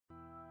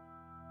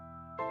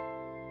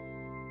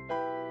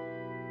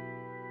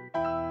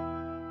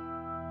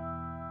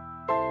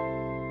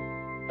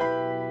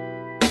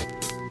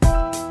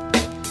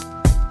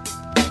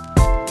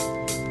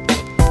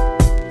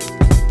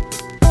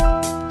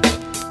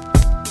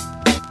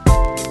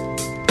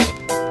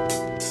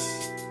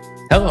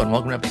Hello and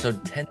welcome to episode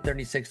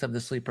 1036 of The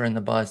Sleeper and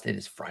the Bust. It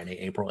is Friday,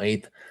 April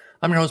 8th.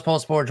 I'm your host, Paul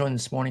Sporer, joined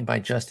this morning by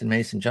Justin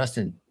Mason.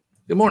 Justin,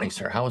 good morning,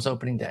 sir. How was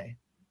opening day?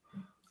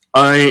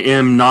 I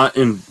am not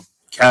in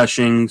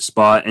cashing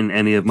spot in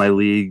any of my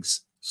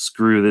leagues.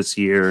 Screw this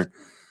year.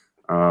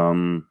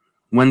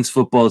 When's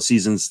football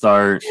season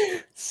start?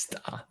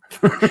 Stop.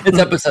 It's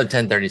episode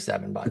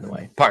 1037, by the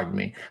way. Pardon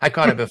me. I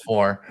caught it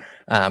before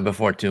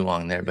too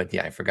long there, but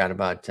yeah, I forgot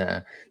about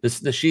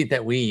the sheet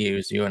that we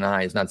use, you and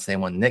I, is not the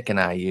same one Nick and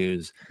I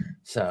use.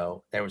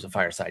 So there was a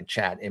fireside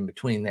chat in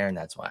between there, and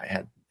that's why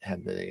I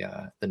had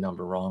the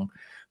number wrong.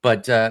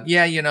 But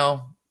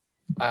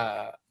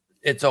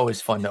it's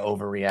always fun to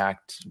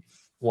overreact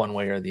one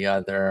way or the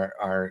other.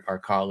 Our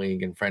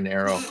colleague and friend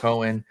Arrow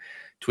Cohen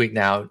tweeting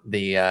out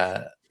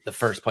the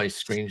first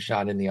place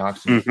screenshot in the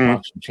auction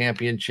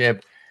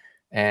championship.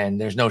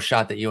 And there's no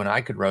shot that you and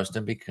I could roast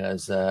him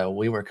because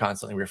we were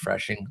constantly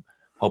refreshing,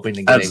 hoping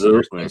to get a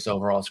first place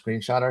overall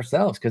screenshot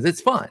ourselves because it's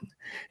fun.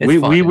 We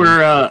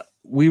were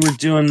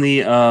doing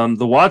the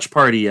watch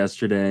party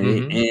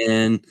yesterday,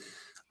 and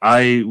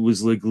I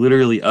was like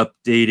literally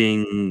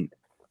updating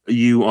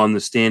you on the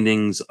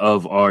standings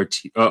of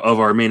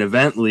our main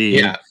event league.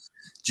 Yeah.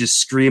 Just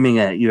screaming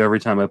at you every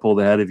time I pulled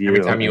ahead of you.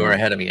 Every time you were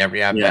ahead of me,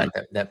 every at bat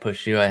that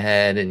pushed you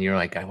ahead, and you're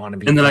like, I want to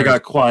be. And then I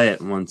got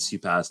quiet once you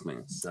passed me.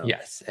 So.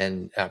 Yes,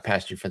 and I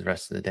passed you for the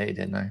rest of the day,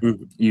 didn't I?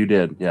 You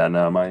did. Yeah,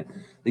 no, I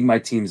think my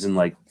team's in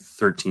like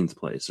 13th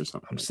place or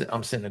something.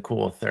 I'm sitting a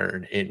cool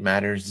third. It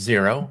matters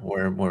zero.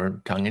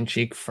 We're tongue in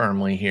cheek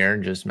firmly here,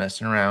 just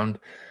messing around.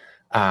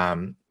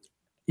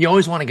 You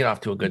always want to get off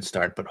to a good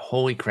start, but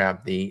holy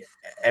crap, the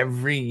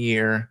every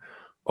year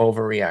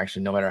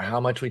overreaction, no matter how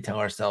much we tell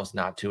ourselves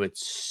not to,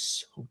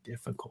 it's so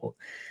difficult.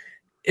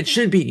 It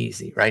should be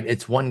easy, right?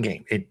 It's one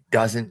game. It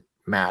doesn't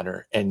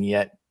matter. And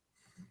yet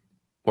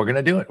we're going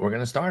to do it. We're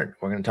going to start.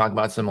 We're going to talk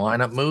about some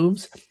lineup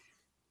moves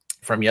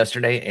from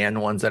yesterday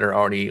and ones that are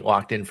already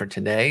locked in for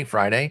today,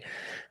 Friday.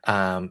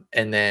 And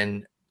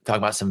then talk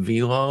about some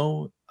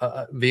velo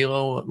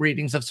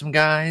readings of some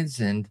guys.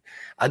 And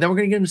then we're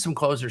going to get into some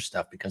closer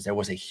stuff because there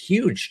was a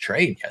huge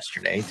trade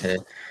yesterday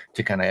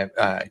to kind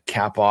of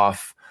cap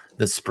off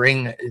the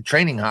spring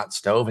training hot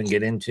stove and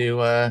get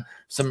into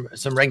some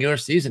regular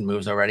season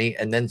moves already,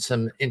 and then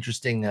some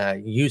interesting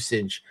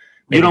usage.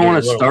 You don't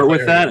want to start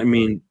with that? I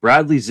mean,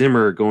 Bradley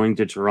Zimmer going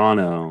to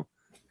Toronto,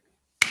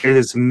 it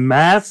is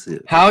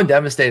massive. How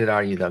devastated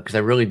are you though? Because I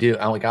really do.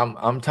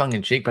 I'm tongue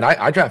in cheek, but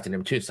I drafted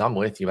him too, so I'm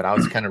with you. But I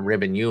was kind of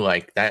ribbing you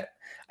like that.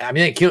 I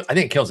mean, I think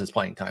it kills his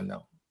playing time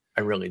though.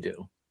 I really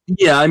do.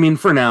 Yeah, I mean,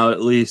 for now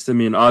at least. I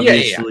mean,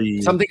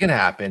 obviously something can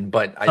happen,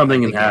 but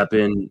something can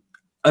happen.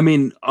 I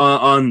mean,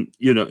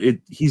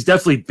 he's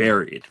definitely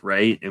buried,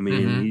 right? I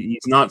mean,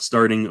 he's not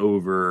starting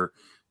over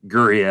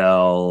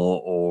Gurriel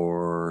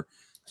or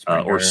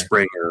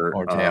Springer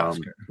or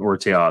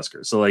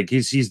Teoscar. So like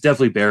he's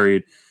definitely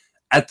buried.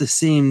 At the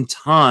same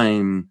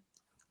time,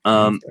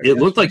 it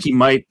looked like he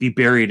might be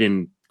buried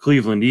in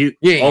Cleveland.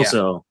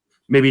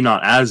 Maybe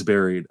not as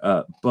buried,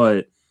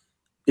 but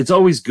it's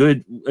always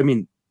good. I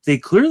mean, they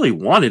clearly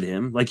wanted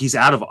him. Like he's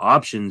out of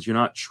options. You're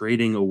not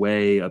trading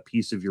away a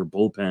piece of your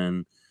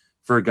bullpen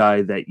for a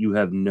guy that you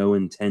have no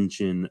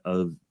intention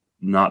of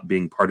not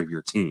being part of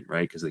your team,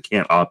 right? Because they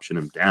can't option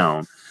him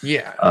down.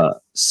 Yeah.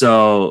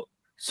 So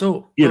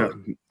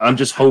I'm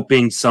just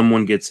hoping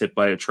someone gets hit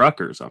by a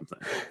truck or something.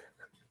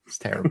 It's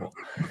terrible.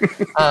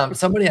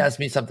 Somebody asked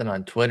me something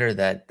on Twitter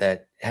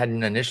that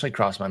hadn't initially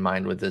crossed my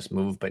mind with this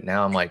move, but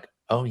now I'm like,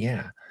 oh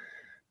yeah.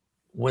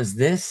 Was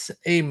this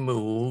a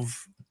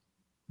move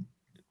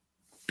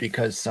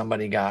because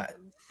somebody got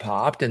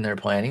popped and they're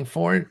planning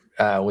for it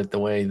with the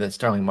way the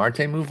Starling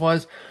Marte move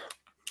was?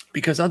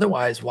 Because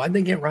otherwise, why'd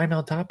they get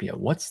Raimel Tapia?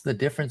 What's the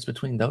difference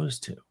between those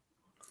two?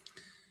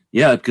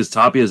 Yeah, because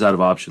Tapia's out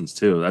of options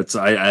too.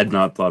 I had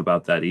not thought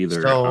about that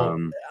either.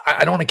 So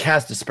I don't want to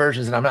cast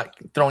aspersions, and I'm not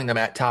throwing them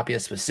at Tapia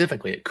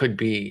specifically. It could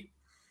be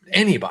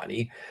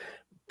anybody,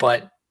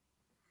 but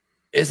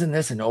isn't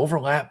this an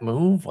overlap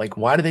move? Like,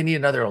 why do they need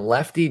another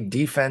lefty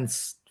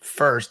defense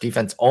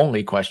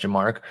only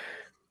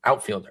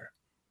outfielder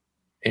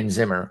in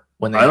Zimmer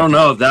when I don't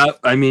know that.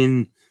 I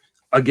mean,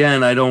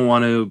 again, I don't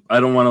want to. We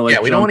don't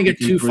want to get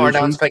too far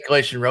down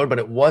speculation road, but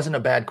it wasn't a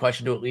bad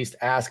question to at least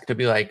ask, to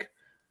be like,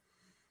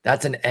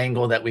 that's an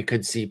angle that we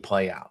could see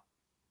play out.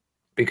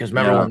 Because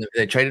remember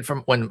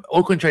when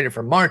Oakland traded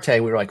for Marte,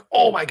 we were like,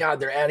 oh my God,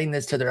 they're adding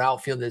this to their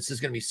outfield. This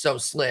is going to be so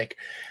slick.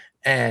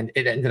 And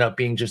it ended up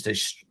being just a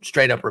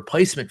straight up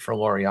replacement for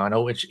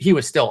Laureano, which he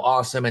was still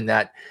awesome. And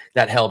that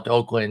helped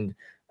Oakland,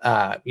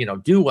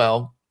 do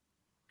well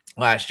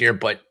last year,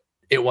 but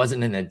it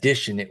wasn't an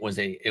addition. It was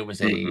a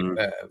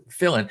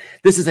fill-in.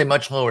 This is a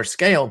much lower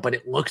scale, but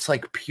it looks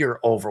like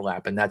pure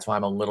overlap. And that's why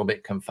I'm a little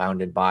bit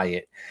confounded by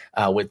it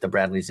with the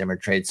Bradley Zimmer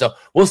trade. So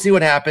we'll see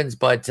what happens,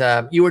 but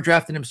you were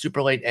drafting him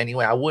super late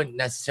anyway. I wouldn't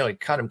necessarily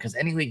cut him because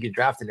any league you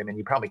drafted him and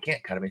you probably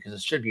can't cut him because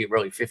it should be a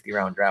really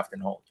 50-round draft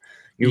and hold.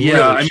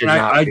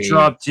 I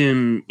dropped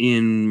him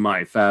in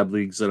my fab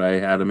leagues that I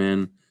had him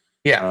in.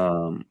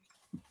 Yeah.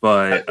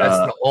 but that's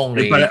the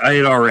only. But I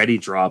had already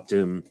dropped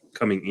him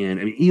coming in.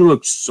 I mean, he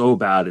looked so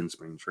bad in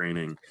spring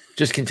training.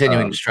 Just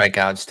continuing to strike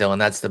out still,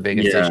 and that's the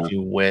biggest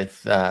issue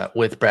with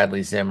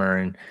Bradley Zimmer,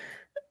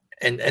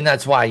 and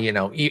that's why, you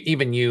know,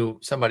 even you,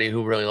 somebody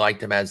who really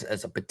liked him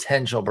as a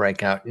potential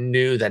breakout,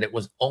 knew that it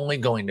was only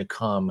going to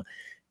come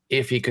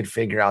if he could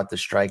figure out the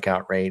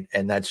strikeout rate,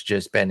 and that's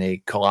just been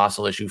a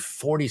colossal issue.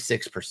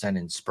 46%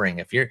 in spring.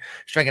 If you're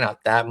striking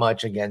out that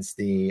much against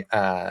the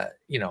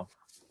you know,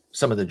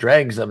 some of the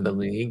dregs of the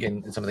league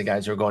and some of the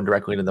guys who are going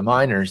directly to the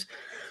minors,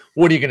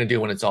 what are you going to do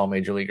when it's all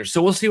major leaguers?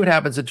 So we'll see what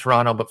happens in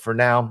Toronto. But for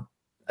now,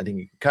 I think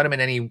you can cut him in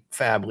any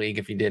fab league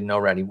if you didn't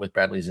already with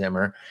Bradley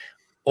Zimmer,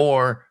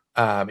 or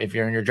if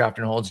you're in your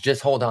drafting holds,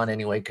 just hold on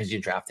anyway because you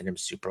drafted him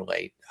super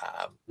late.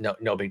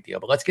 No big deal.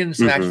 But let's get into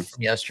some action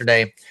from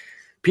yesterday.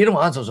 Pete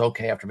Alonso's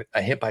okay after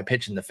a hit by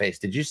pitch in the face.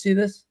 Did you see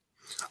this?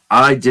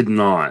 I did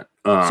not.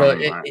 So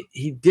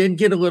he did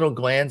get a little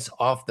glance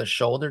off the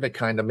shoulder to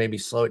kind of maybe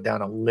slow it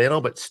down a little,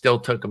 but still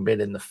took a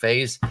bit in the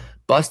face.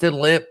 Busted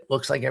lip.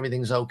 Looks like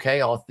everything's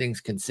okay, all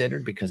things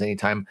considered, because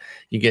anytime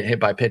you get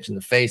hit by pitch in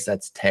the face,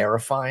 that's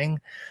terrifying.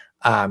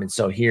 And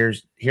so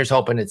here's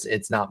hoping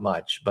it's not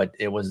much, but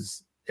it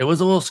was a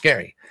little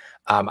scary.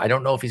 I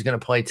don't know if he's going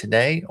to play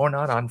today or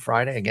not on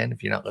Friday. Again,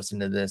 if you're not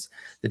listening to this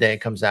the day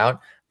it comes out,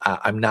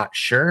 I'm not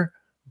sure.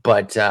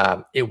 But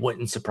it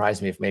wouldn't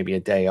surprise me if maybe a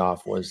day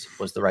off was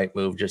the right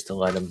move, just to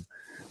let him.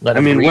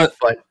 Breathe.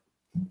 But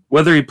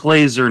whether he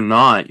plays or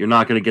not, you're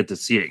not going to get to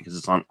see it because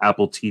it's on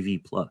Apple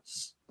TV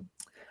Plus.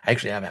 I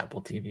actually have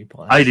Apple TV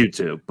Plus. I do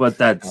too, but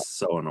that's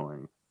so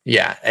annoying.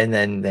 Yeah, and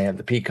then they have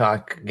the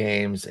Peacock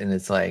games, and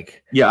it's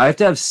like, yeah, I have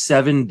to have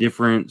 7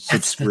 different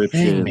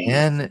subscriptions, thing,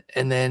 man.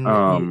 And then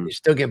you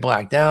still get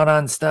blacked out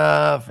on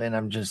stuff, and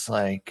I'm just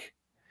like,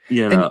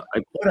 what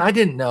I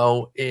didn't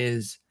know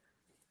is.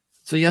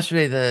 So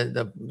yesterday,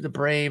 the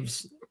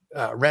Braves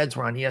Reds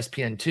were on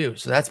ESPN too.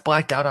 So that's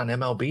blacked out on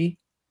MLB.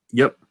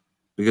 Yep,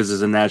 because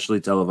it's a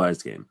nationally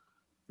televised game.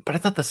 But I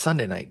thought the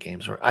Sunday night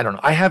games were. I don't know.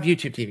 I have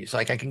YouTube TV, so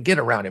like I can get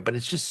around it. But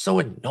it's just so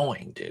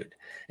annoying, dude.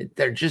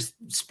 They're just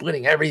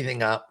splitting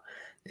everything up.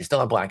 They still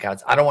have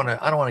blackouts. I don't want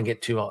to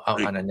get too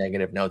on a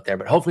negative note there.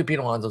 But hopefully Pete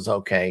Alonso's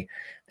okay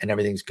and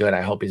everything's good.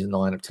 I hope he's in the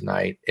lineup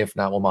tonight. If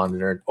not, we'll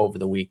monitor it over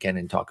the weekend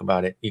and talk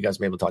about it. You guys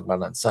may be able to talk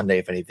about it on Sunday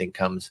if anything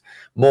comes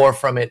more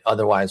from it.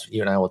 Otherwise,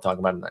 you and I will talk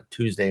about it on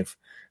Tuesday. If,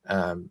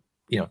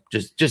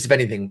 just if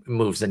anything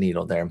moves the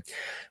needle there.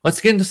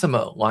 Let's get into some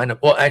lineup.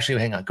 Well,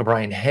 actually, hang on.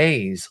 Brian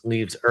Hayes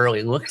leaves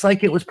early. Looks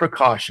like it was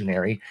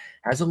precautionary.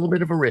 Has a little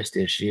bit of a wrist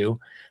issue.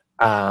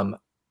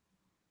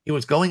 He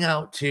was going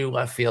out to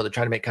left field to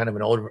try to make kind of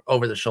an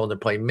over-the-shoulder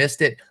play.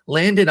 Missed it.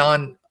 Landed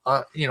on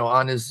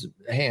his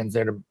hands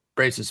there to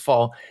brace his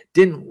fall.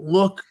 Didn't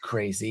look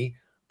crazy,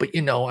 but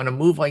on a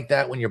move like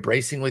that, when you're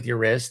bracing with your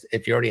wrist,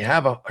 if you already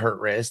have a hurt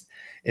wrist,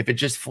 if it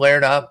just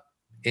flared up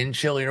in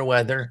chillier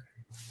weather,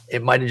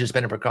 it might have just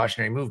been a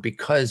precautionary move,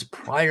 because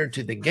prior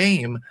to the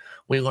game,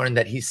 we learned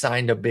that he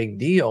signed a big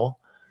deal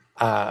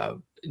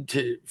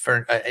for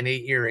an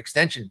 8-year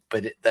extension,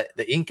 but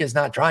the ink is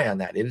not dry on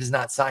that. It is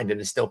not signed. It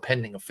is still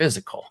pending a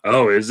physical.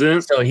 Oh, is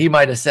it? So he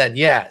might have said,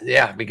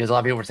 yeah, because a lot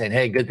of people were saying,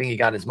 hey, good thing he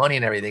got his money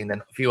and everything.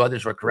 Then a few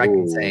others were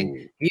correcting,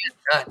 saying he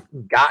has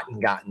not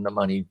gotten the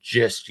money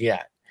just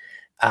yet.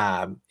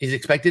 He's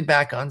expected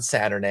back on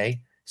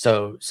Saturday.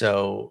 So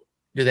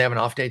do they have an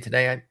off day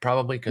today?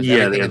 Probably, because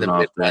everything in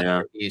the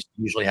Midwest East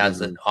usually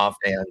has an off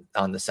day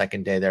on the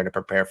second day there to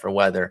prepare for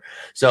weather.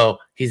 So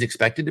he's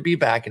expected to be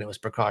back, and it was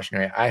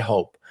precautionary, I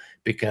hope,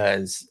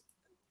 because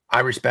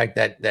I respect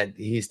that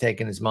he's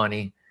taking his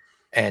money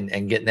and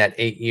getting that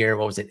 8-year,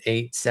 what was it,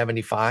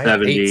 875?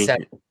 70.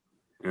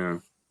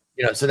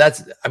 Yeah. So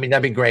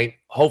that'd be great.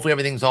 Hopefully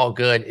everything's all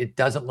good. It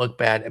doesn't look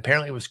bad.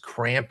 Apparently it was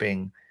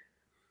cramping.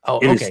 Oh,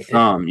 okay.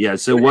 Yeah,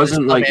 so it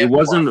wasn't like it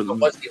wasn't.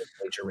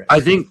 I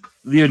think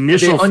the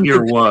initial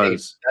fear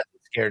was that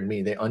scared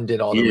me. They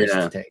undid all the risks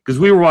to take, because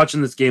we were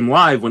watching this game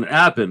live when it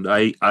happened.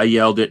 I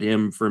yelled at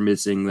him for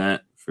missing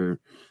that for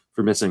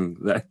missing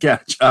that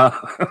catch.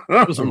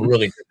 It was a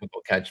really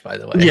difficult catch, by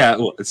the way. Yeah, it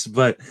was,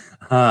 but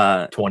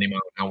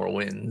 20-mile-an-hour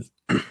winds.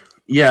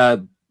 Yeah.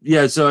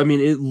 So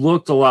it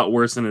looked a lot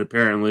worse than it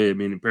apparently.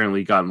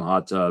 Apparently he got in the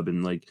hot tub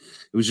and it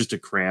was just a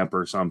cramp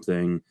or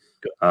something.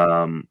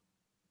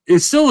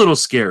 It's still a little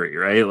scary,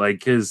 right?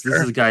 Because this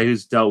is a guy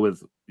who's dealt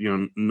with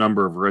a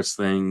number of wrist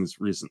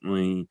things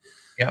recently.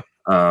 Yeah.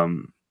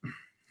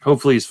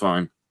 Hopefully he's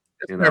fine.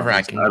 It's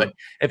nerve-wracking, but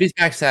if he's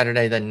back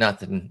Saturday, then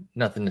nothing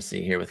to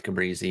see here with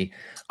Cabrisi.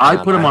 I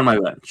put him on my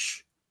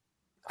bench.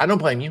 I don't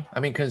blame you.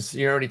 Because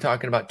you're already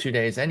talking about 2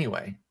 days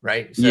anyway,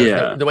 right?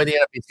 So the way the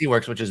NFBC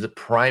works, which is the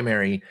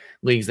primary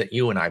leagues that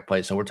you and I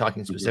play, so we're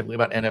talking specifically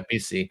about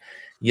NFBC.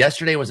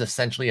 Yesterday was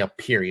essentially a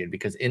period,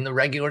 because in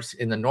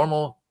the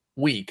normal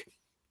week,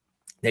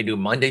 they do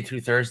Monday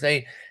through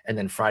Thursday and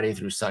then Friday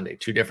through Sunday,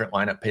 2 different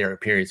lineup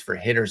periods for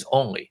hitters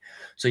only.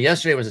 So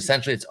yesterday was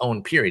essentially its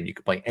own period. You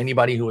could play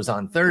anybody who was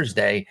on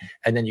Thursday,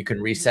 and then you can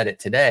reset it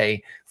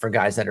today for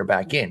guys that are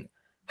back in.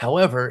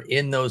 However,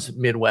 in those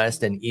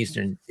Midwest and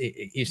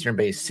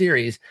Eastern-based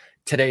series,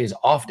 today is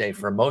off day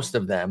for most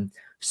of them.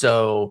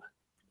 So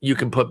you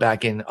can put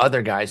back in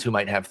other guys who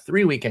might have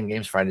 3 weekend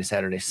games, Friday,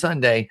 Saturday,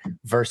 Sunday,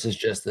 versus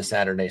just the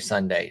Saturday,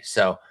 Sunday.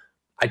 So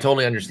I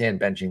totally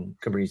understand benching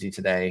Cabrisi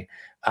today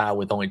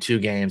with only 2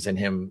 games and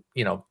him,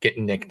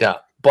 getting nicked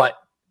up. But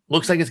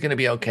looks like it's going to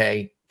be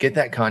okay. Get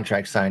that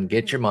contract signed.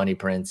 Get your money,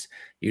 Prince.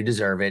 You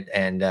deserve it.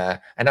 And I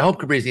hope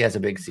Cabrisi has a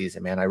big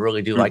season, man. I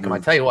really do like him. I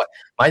tell you what,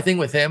 my thing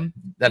with him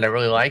that I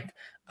really liked,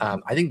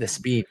 I think the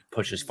speed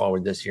pushes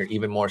forward this year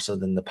even more so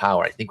than the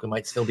power. I think we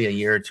might still be a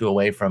year or 2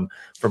 away from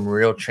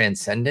real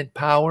transcendent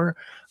power.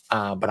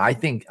 But I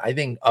think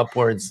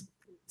upwards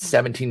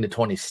 17 to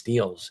 20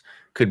 steals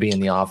could be in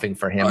the offing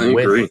for him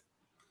with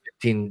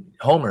 15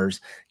 homers.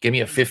 Give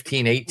me a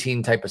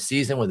 15-18 type of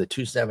season with a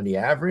 270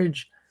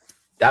 average.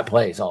 That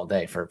plays all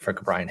day for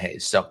Brian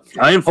Hayes. So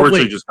I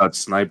unfortunately just got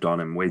sniped on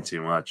him way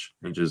too much.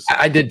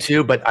 I did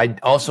too, but I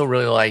also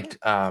really liked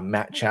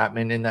Matt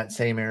Chapman in that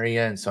same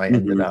area, and so I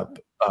ended up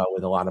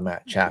with a lot of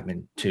Matt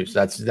Chapman too.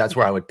 So that's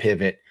where I would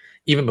pivot.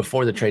 Even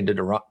before the trade to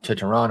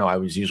Toronto, I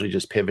was usually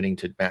just pivoting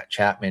to Matt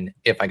Chapman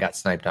if I got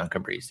sniped on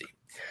Cabrisi.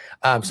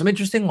 Some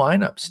interesting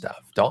lineup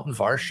stuff. Dalton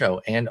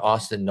Varsho and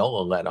Austin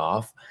Nola led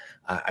off.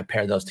 I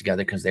paired those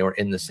together because they were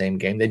in the same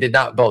game. They did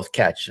not both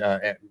catch.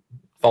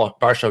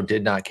 Varsho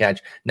did not catch.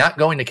 Not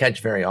going to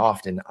catch very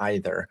often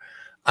either.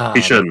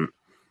 He shouldn't.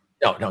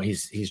 No,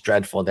 he's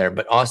dreadful there.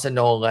 But Austin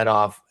Nola led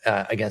off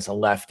against a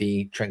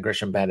lefty. Trent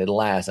Grisham batted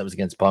last. That was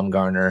against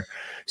Bumgarner.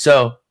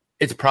 So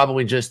it's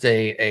probably just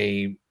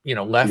a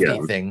lefty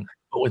thing.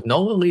 But with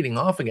Nola leading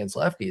off against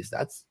lefties,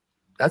 that's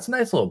a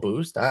nice little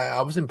boost.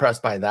 I was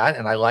impressed by that,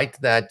 and I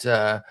liked that.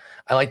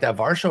 I like that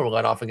Varsho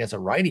led off against a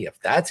righty. If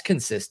that's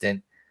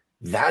consistent,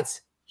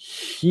 that's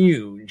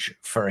huge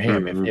for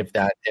him. If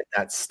that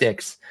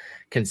sticks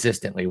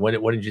consistently.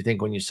 What did you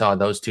think when you saw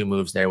those 2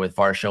 moves there with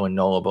Varsho and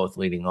Nola both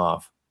leading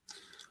off?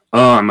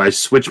 I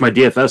switched my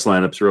DFS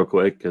lineups real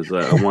quick because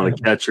I want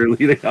to catch her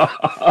leading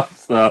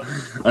off. So,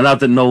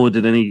 not that Nola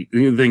did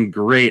anything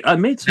great. I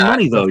made some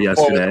money though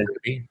yesterday.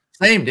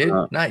 Same, dude.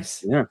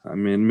 Nice. Yeah, I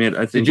mean,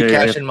 I think did you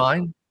cash in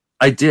mine?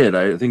 I did.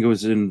 I think it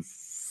was in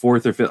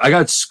 4th or 5th. I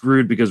got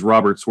screwed because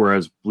Robert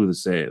Suarez blew the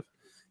save.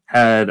 You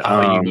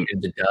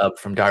needed the dub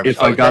from Darvish.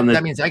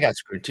 That means I got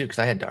screwed too because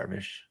I had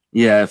Darvish.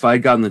 Yeah, if I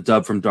had gotten the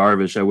dub from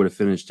Darvish, I would have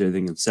finished, I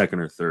think, in 2nd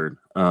or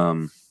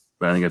 3rd.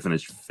 But I think I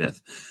finished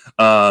 5th.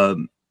 But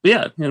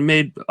yeah,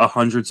 made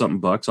 $100-something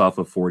bucks off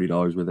of $40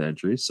 worth of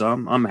entries. So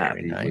I'm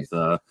happy with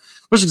especially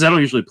because I don't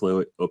usually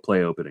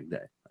play opening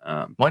day.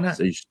 Why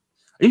not?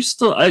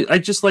 So I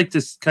just like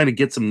to kind of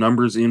get some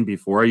numbers in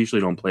before. I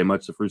usually don't play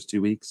much the first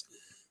 2 weeks.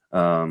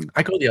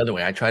 I go the other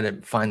way. I try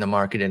to find the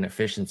market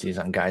inefficiencies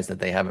on guys that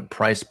they haven't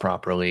priced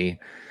properly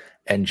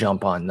and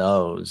jump on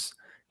those.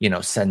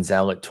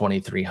 Senzel at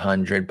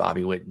 2,300,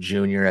 Bobby Witt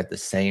Jr. at the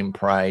same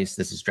price.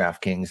 This is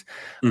DraftKings.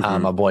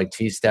 My boy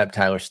T-Step,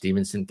 Tyler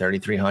Stevenson,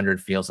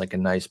 3,300 feels like a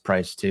nice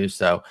price too.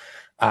 So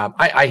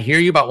I hear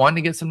you about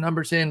wanting to get some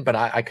numbers in, but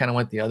I kind of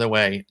went the other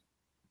way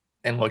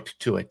and looked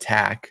to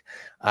attack.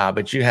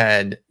 But you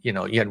had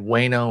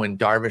Waino and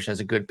Darvish as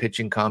a good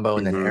pitching combo,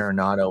 and then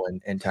Arenado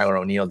and Tyler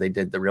O'Neill. They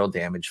did the real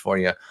damage for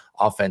you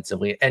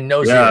offensively. And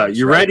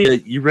you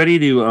ready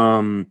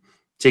to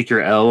take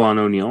your L on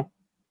O'Neill?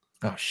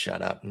 Oh,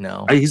 shut up!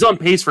 No, he's on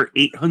pace for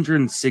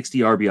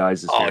 860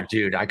 RBIs this year. Oh,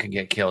 dude, I could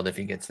get killed if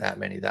he gets that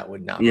many. That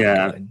would not.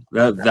 Yeah, be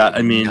good.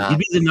 He'd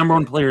be the number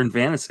 1 player in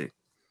fantasy.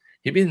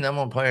 He'd be the number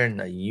 1 player in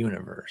the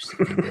universe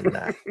if he did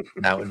that.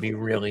 That would be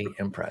really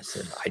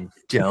impressive. I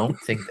don't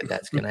think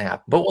that's going to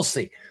happen, but we'll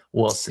see.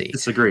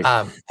 Disagree.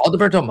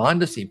 Alberto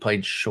Mondesi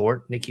played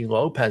short. Nicky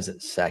Lopez at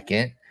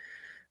 2nd,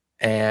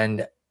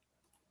 and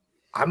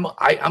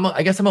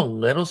I guess I'm a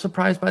little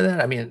surprised by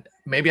that. I mean,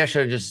 maybe I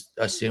should have just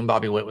assumed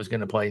Bobby Witt was going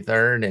to play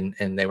 3rd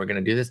and they were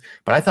going to do this,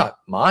 but I thought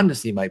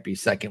Mondesi might be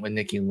 2nd with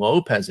Nicky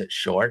Lopez at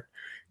short,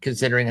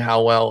 considering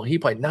how well he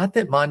played. Not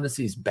that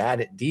Mondesi's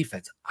bad at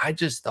defense. I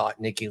just thought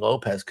Nicky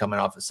Lopez coming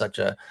off of such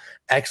a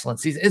excellent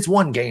season. It's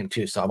 1 game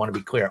too, so I want to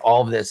be clear.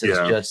 All of this is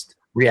just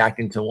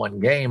reacting to 1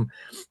 game.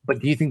 But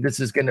do you think this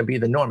is going to be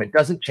the norm? It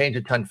doesn't change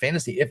a ton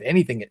fantasy. If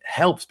anything, it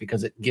helps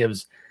because it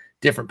gives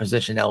different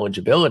position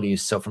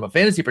eligibilities. So from a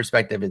fantasy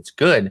perspective, it's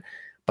good.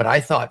 But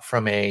I thought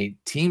from a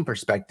team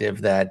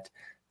perspective that,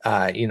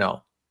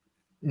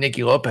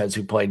 Nicky Lopez,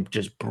 who played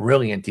just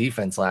brilliant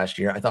defense last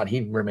year, I thought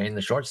he'd remain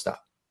the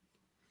shortstop.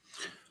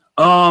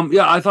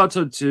 Yeah, I thought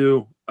so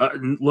too.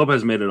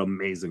 Lopez made an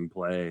amazing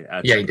play.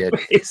 He did.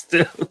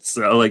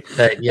 So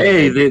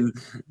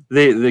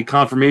the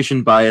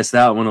confirmation biased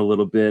that one a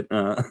little bit.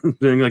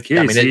 Being like,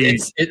 hey,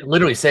 it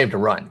literally saved a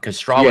run because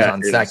Straw was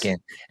on 2nd,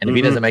 and if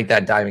he doesn't make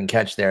that diving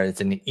catch there,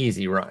 it's an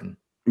easy run.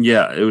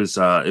 Yeah, it was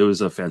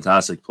a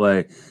fantastic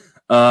play.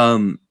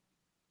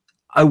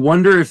 I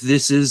wonder if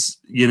this is,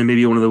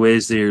 maybe one of the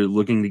ways they're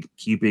looking to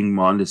keeping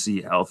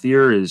Mondesi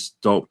healthier is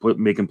don't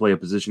make him play a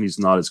position he's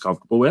not as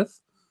comfortable with.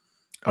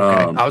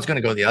 Okay, I was going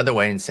to go the other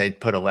way and say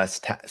put a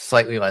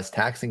slightly less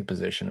taxing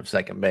position of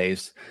second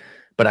base,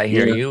 But I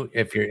hear you.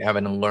 If you're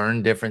having to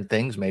learn different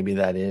things, maybe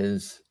that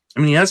is.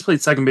 I mean, he has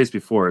played second base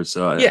before,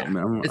 so yeah,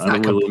 it's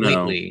not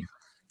completely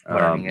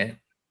learning it.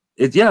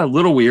 It's a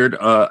little weird.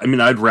 I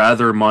mean, I'd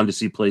rather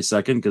Mondesi play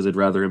second because I'd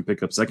rather him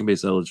pick up second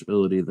base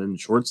eligibility than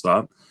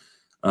shortstop.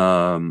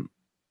 Yeah,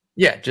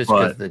 just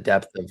because the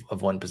depth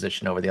of one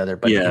position over the other.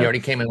 But he already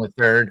came in with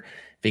third.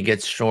 If he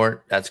gets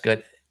short, that's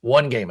good.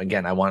 One game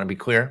again. I want to be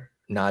clear.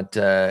 Not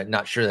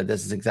sure that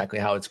this is exactly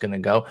how it's going to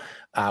go.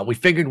 We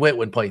figured Witt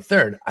would play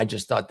third. I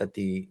just thought that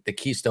the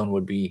keystone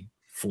would be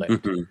flipped.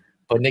 Mm-hmm.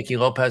 But Nicky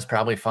Lopez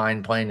probably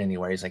fine playing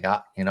anywhere. He's like,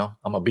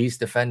 I'm a beast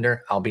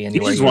defender. I'll be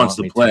anywhere. He just wants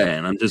to play,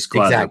 and I'm just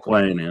glad they're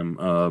playing him.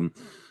 I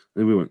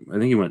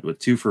think he went with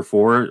 2 for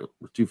 4,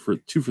 2 for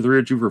 3,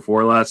 or 2 for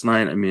 4 last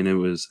night. I mean, it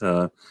was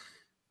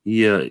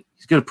he's going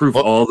to prove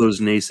all those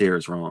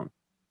naysayers wrong.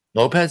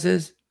 Lopez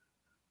is.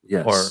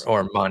 Yes.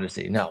 Or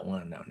Mondesi. No.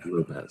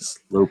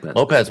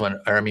 Lopez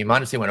went,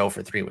 Mondesi went 0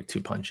 for 3 with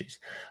 2 punchies.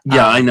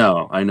 Yeah, I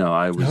know. I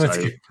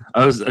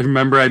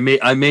remember I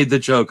made the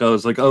joke. I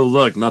was like, oh,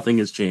 look, nothing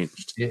has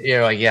changed.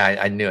 You're like, yeah,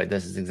 I knew it.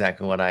 This is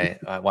exactly what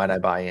why'd I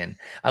buy in.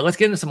 Let's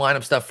get into some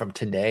lineup stuff from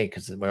today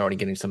because we're already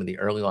getting some of the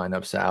early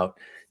lineups out.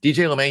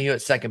 DJ LeMahieu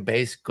at second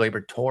base,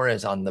 Gleyber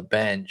Torres on the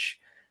bench.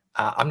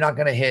 I'm not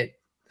going to hit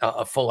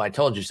a full I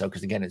told you so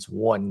because, again, it's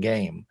one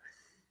game.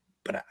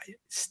 But I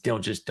still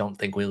just don't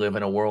think we live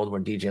in a world where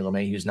DJ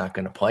LeMahieu is not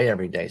going to play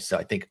every day. So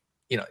I think,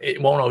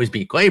 it won't always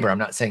be Gleyber. I'm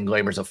not saying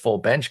Gleyber's a full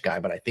bench guy,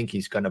 but I think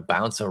he's going to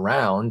bounce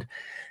around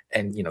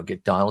and,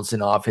 get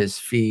Donaldson off his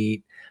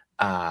feet,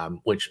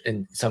 which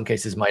in some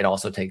cases might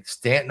also take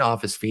Stanton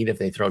off his feet if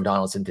they throw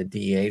Donaldson to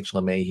DH,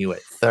 LeMahieu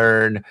at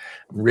third.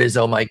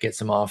 Rizzo might get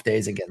some off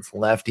days against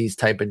lefties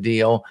type of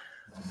deal.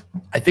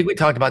 I think we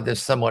talked about this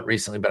somewhat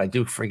recently, but I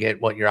do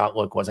forget what your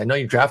outlook was. I know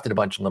you drafted a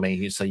bunch of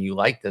LeMahieu, so you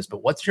like this,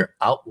 but what's your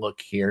outlook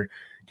here?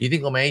 Do you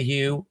think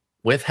LeMahieu,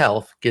 with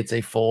health, gets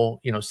a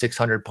full,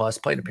 600 plus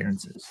plate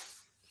appearances?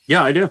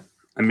 Yeah, I do.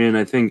 I mean,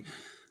 I think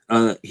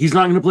he's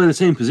not going to play the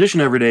same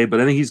position every day, but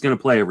I think he's going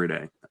to play every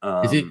day.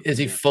 Is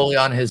he fully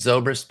on his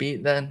Zobrist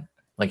beat then?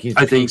 Like he's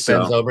I think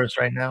so. Zobrist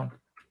right now.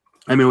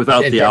 I mean,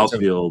 without the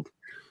outfield,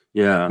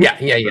 yeah,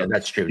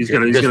 that's true. He's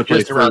going to play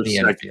just around the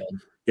infield.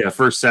 Yeah,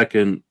 first,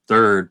 second,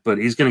 third, but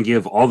he's going to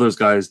give all those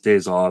guys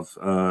days off.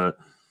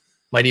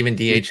 Might even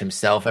DH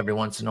himself every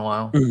once in a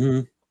while.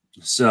 Mm-hmm.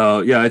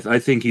 So, yeah, I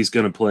think he's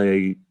going to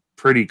play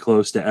pretty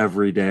close to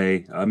every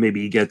day.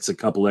 Maybe he gets a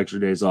couple extra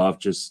days off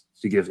just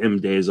to give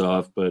him days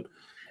off. But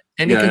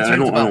I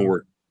don't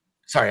worry.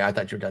 Sorry, I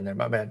thought you were done there.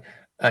 My bad.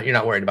 You're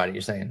not worried about it,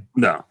 you're saying?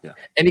 No. Yeah.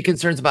 Any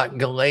concerns about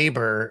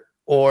Gleyber,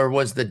 or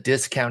was the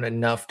discount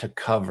enough to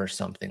cover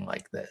something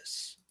like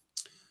this?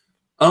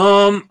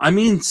 I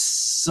mean,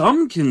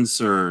 some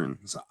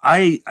concerns.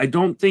 I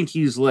don't think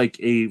he's like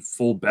a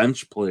full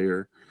bench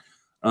player,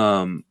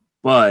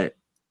 but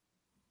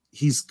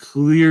he's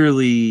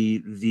clearly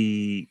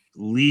the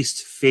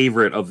least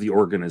favorite of the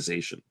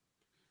organization.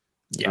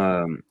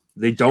 Yeah,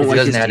 they don't like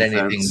his defense.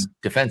 Anything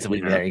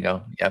defensively. Yeah. There you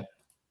go. Yep.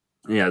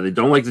 Yeah, they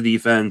don't like the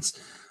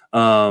defense.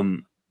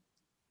 And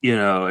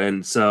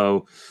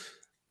so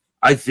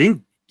I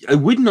think I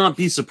would not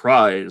be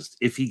surprised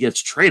if he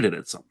gets traded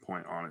at some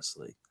point.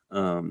 Honestly.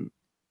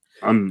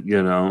 Just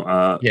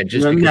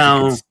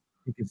because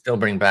he can still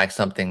bring back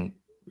something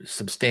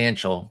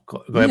substantial.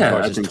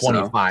 Gleyber is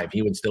 25. So.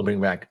 He would still bring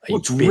back. He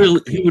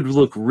would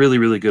look really,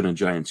 really good in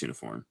Giants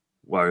uniform.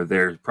 While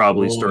they're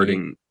probably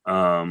starting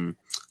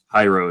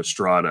Jairo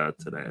Estrada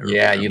today.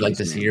 Yeah, you'd like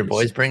to see your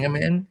boys bring him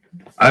in.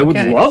 I would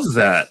love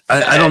that.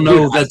 I don't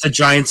know that the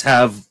Giants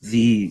have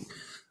the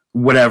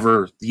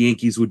whatever the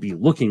Yankees would be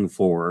looking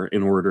for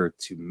in order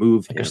to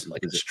move him.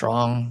 Like a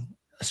strong.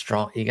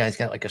 You guys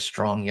got like a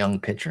strong young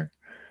pitcher.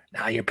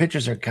 Now your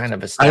pitchers are kind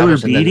of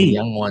established, and then the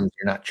young ones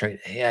you're not trading.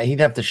 Yeah,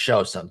 he'd have to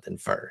show something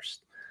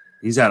first.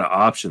 He's out of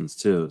options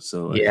too,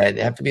 so yeah, it'd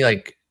have to be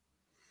like.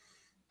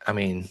 I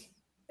mean,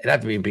 it'd have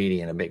to be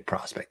Beatty and a big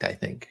prospect. I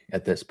think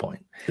at this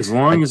point, as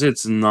long as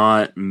it's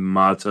not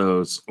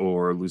Matos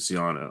or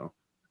Luciano,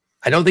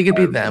 I don't think it'd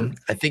be them.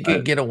 I think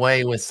you'd get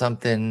away with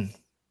something.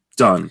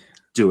 Done.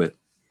 Do it.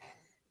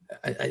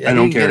 I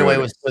don't care. Get away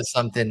with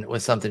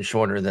something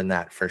shorter than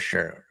that for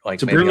sure. Like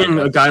to bring in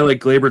a guy like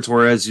Gleyber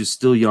Torres who's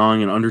still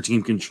young and under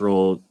team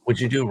control. Would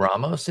you do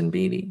Ramos and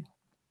Beatty?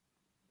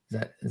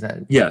 Is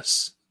that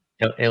yes?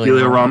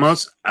 Heliot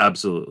Ramos,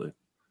 absolutely.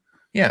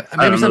 Yeah,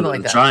 maybe something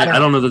like that. I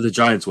don't know that the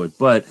Giants would,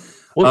 but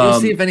we'll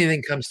see if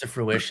anything comes to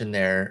fruition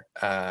there.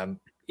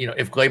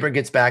 If Gleyber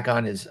gets back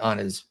on his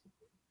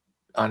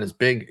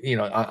big,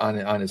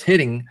 on his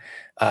hitting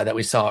that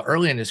we saw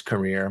early in his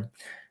career.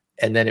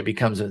 And then it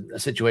becomes a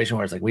situation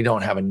where it's like we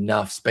don't have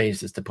enough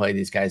spaces to play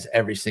these guys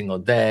every single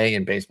day,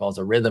 and baseball's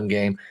a rhythm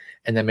game.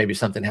 And then maybe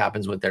something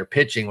happens with their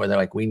pitching where they're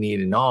like, we need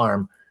an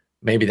arm.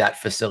 Maybe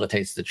that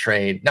facilitates the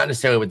trade, not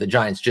necessarily with the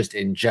Giants, just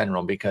in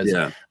general, because,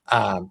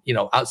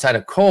 outside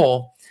of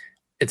Cole,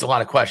 it's a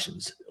lot of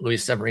questions.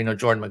 Luis Severino,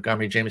 Jordan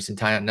Montgomery, Jameson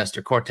Taillon,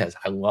 Nestor Cortez.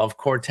 I love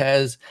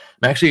Cortez.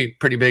 I'm actually a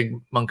pretty big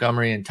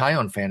Montgomery and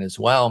Taillon fan as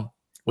well.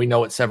 We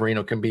know what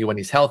Severino can be when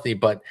he's healthy,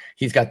 but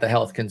he's got the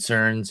health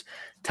concerns.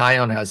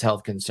 Tyon has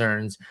health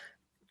concerns.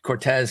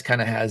 Cortez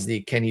kind of has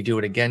the can he do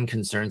it again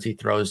concerns. He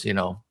throws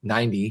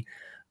 90,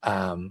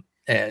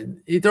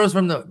 and he throws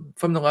from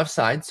the left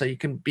side, so you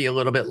can be a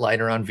little bit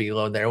lighter on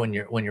velo there when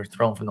you're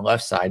throwing from the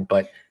left side.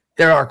 But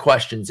there are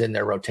questions in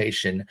their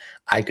rotation.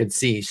 I could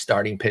see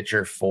starting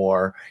pitcher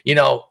for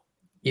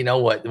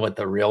what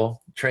the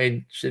real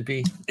trade should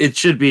be. It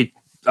should be.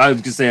 I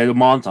was gonna say a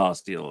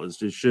Montas deal.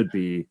 It should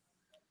be.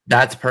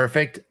 That's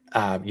perfect.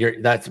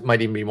 That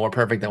might even be more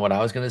perfect than what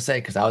I was going to say,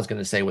 because I was going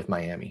to say with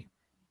Miami,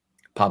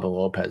 Pablo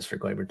Lopez for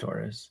Gleyber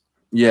Torres.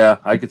 Yeah,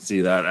 I could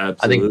see that.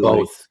 Absolutely.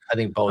 I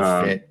think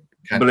both fit.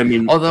 But I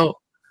mean, although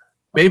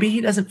maybe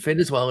he doesn't fit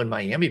as well in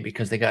Miami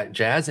because they got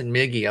Jazz and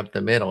Miggy up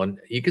the middle. And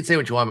you could say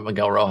what you want about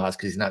Miguel Rojas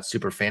because he's not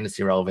super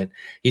fantasy relevant.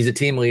 He's a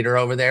team leader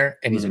over there,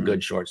 and he's a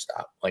good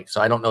shortstop.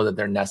 So I don't know that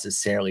they're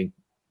necessarily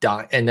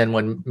done. And then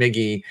when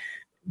Miggy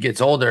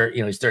gets older,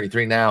 he's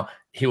 33 now,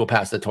 he will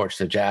pass the torch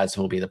to Jazz,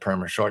 who will be the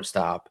perma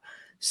shortstop.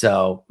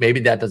 So maybe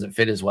that doesn't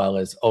fit as well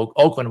as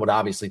Oakland would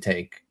obviously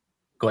take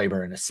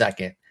Gleyber in a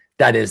second.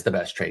 That is the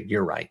best trade.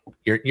 You're right.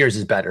 Yours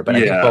is better, but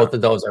I think both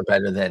of those are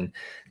better than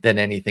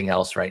anything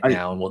else right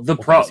now. And the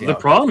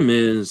problem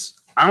is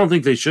I don't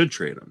think they should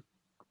trade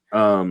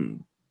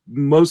him.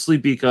 Mostly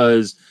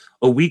because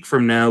a week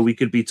from now we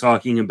could be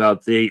talking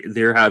about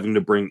they're having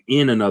to bring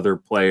in another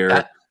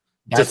player.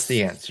 That's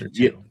the answer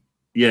too.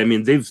 Yeah, I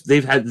mean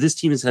they've had this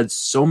team has had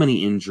so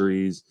many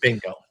injuries.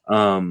 Bingo.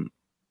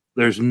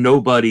 There's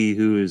nobody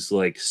who is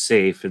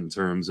safe in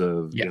terms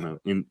of the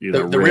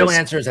real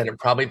answer is that it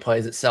probably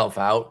plays itself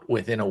out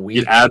within a week.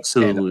 It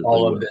absolutely and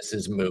all of this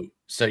is moot.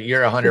 So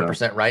you're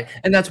 100% right,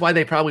 and that's why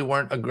they probably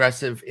weren't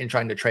aggressive in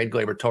trying to trade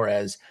Gleyber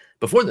Torres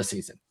before the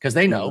season, because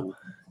they know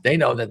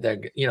that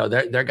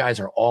their guys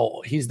are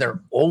all. He's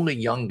their only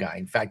young guy.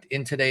 In fact,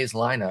 in today's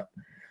lineup,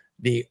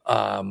 the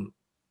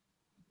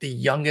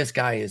youngest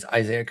guy is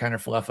Isaiah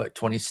Kiner-Falefa at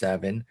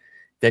 27.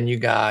 Then you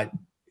got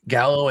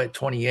Gallo at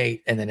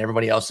 28, and then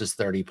everybody else is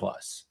 30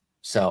 plus.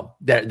 So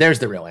there's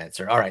the real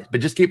answer. All right,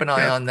 but just keep an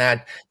eye on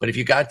that. But if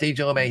you got DJ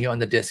LeMahieu on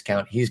the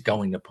discount, he's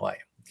going to play.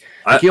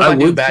 I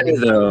would say,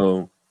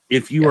 though,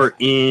 if you are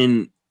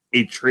in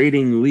a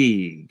trading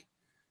league,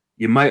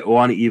 you might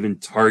want to even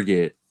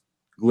target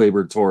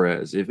Gleyber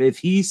Torres. If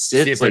he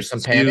sits some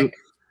panic.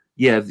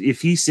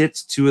 If he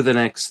sits 2 of the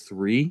next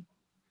 3,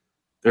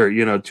 or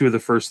 2 of the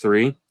first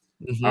 3,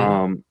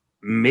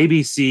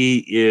 maybe see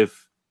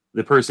if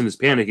the person is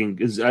panicking,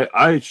 because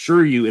I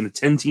assure you, in a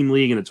 10-team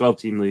league and a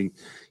 12-team league,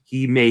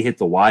 he may hit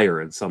the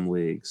wire in some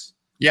leagues.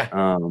 Yeah,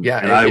 and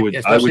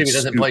especially if he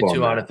doesn't play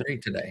 2 out of 3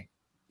 today.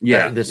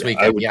 Yeah, this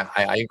weekend.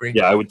 I agree.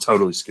 Yeah, I would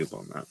totally scoop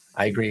on that.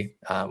 I agree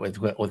with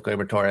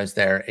Gleyber Torres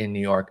there in New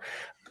York.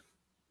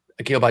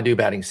 Akil Baddoo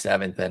batting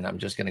 7th, and I'm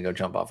just going to go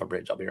jump off a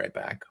bridge. I'll be right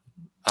back.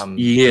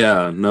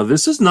 No,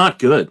 this is not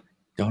good.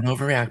 Don't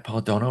overreact,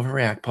 Paul. Don't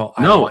overreact, Paul.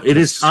 No, it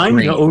is time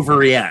to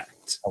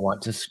overreact. I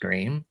want to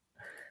scream.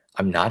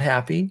 I'm not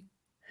happy.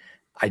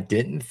 I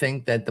didn't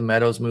think that the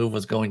Meadows move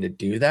was going to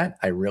do that.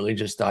 I really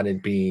just thought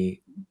it'd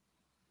be.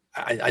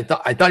 I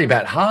thought he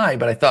bat high,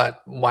 but I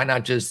thought, why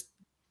not just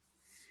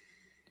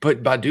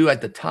put Baddoo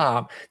at the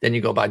top? Then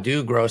you go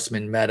Baddoo,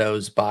 Grossman,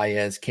 Meadows,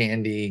 Baez,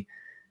 Candy,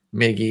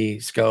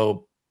 Miggy,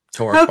 Scope,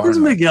 Torque. How comes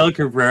Miguel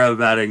Cabrera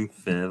batting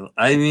 5th?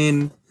 I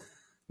mean,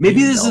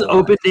 maybe this is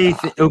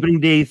opening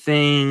day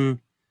thing.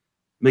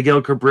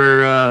 Miguel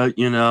Cabrera,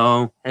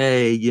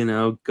 hey,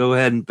 go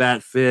ahead and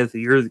bat 5th.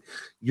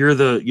 You're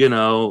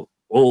the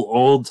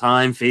old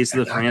time face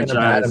of the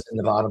franchise. In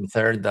the bottom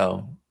 3rd,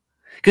 though,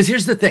 because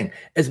here's the thing: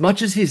 as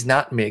much as he's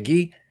not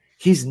Miggy,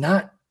 he's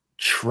not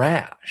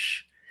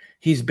trash.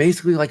 He's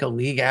basically like a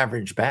league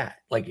average bat,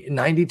 like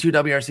 92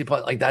 WRC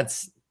plus. Like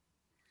that's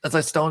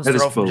like stone's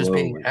throw from just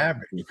being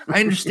average. I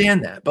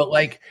understand that, but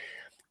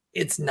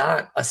it's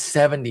not a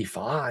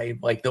 75.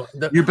 Like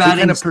you're batting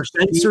kind of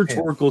Spencer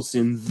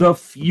Torkelson, the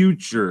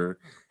future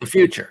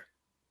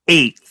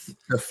 8th,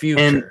 the future.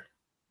 And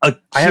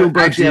I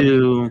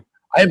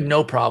have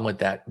no problem with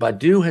that.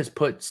 Baddoo has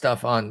put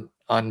stuff on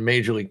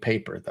Major League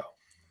paper, though.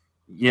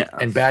 Yeah,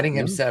 and batting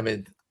him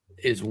 7th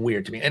is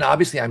weird to me. And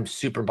obviously, I'm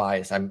super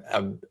biased.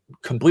 I'm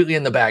completely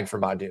in the bag for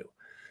Baddoo,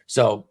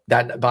 so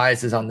that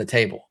bias is on the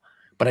table.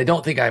 But I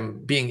don't think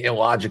I'm being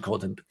illogical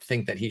to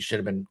think that he should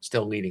have been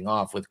still leading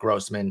off with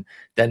Grossman,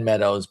 then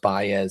Meadows,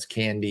 Baez,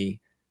 Candy,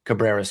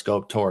 Cabrera,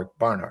 Scope, Torque,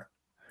 Barnhart.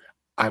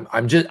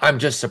 I'm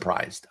just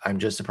surprised.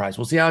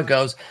 We'll see how it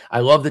goes. I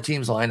love the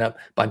team's lineup.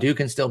 Baddoo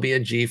can still be a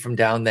G from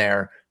down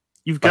there.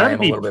 You've got to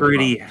be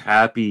pretty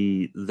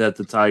happy that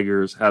the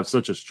Tigers have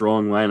such a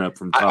strong lineup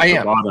from top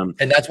to bottom.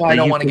 And that's why I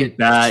don't want to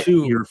get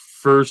your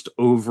first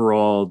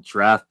overall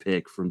draft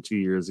pick from 2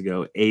 years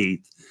ago,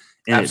 8th.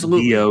 And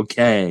absolutely be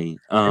okay.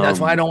 And that's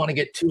why I don't want to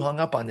get too hung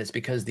up on this,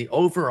 because the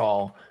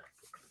overall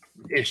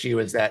issue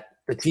is that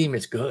the team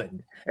is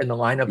good and the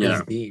lineup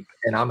is deep,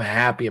 and I'm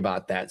happy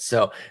about that.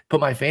 So put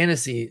my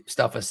fantasy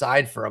stuff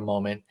aside for a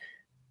moment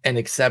and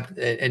accept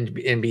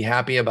and be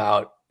happy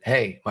about,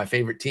 hey, my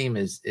favorite team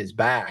is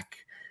back,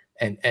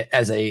 and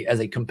as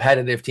a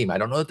competitive team. I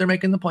don't know that they're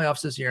making the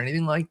playoffs this year or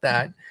anything like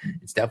that.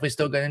 It's definitely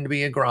still going to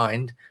be a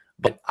grind,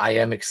 but I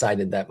am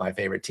excited that my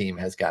favorite team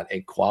has got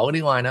a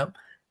quality lineup,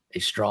 a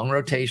strong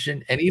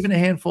rotation, and even a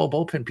handful of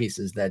bullpen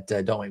pieces that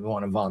don't make me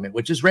want to vomit,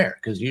 which is rare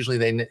because usually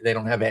they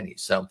don't have any.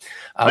 So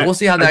we'll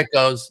see how that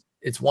goes.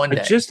 It's one day.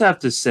 I just have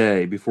to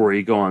say before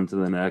you go on to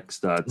the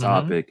next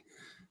topic,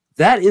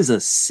 that is a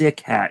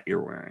sick hat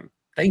you're wearing.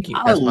 Thank you.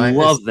 I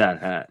love that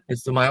hat.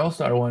 It's my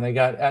All-Star one I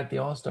got at the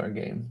All-Star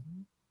game.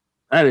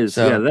 That is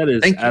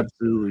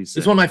absolutely sick.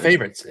 It's one of my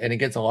favorites, and it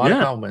gets a lot of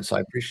compliments. So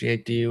I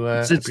appreciate you.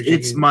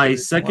 It's my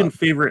second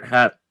favorite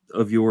hat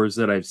of yours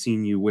that I've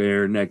seen you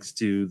wear next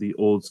to the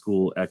old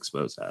school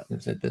Expos hat.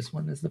 Is it this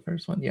one? Is the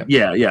first one? Yep.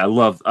 Yeah.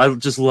 I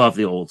just love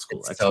the old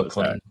school. It's so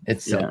clean. Hat.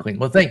 It's so clean.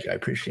 Well, thank you. I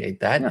appreciate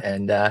that. Yeah.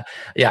 And I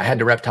had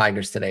to rep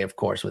Tigers today, of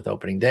course, with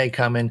opening day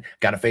coming.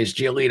 Got to face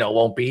Giolito.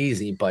 Won't be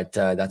easy, but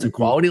that's a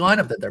quality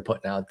lineup that they're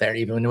putting out there,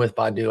 even with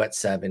Baddoo at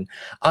 7.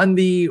 On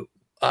the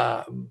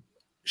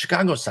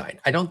Chicago side,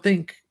 I don't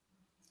think.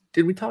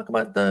 Did we talk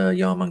about the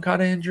Yoan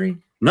Moncada injury?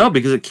 No,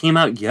 because it came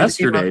out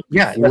yesterday.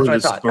 That's what I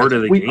thought. Start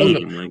of the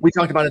game. We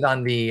talked about it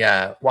on the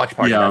watch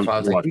party. That's why I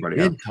was like, we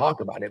did talk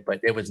about it, but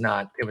it was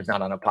not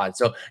on a pod.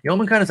 So Yoan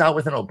Moncada's out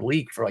with an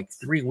oblique for like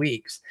 3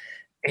 weeks.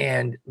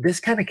 And this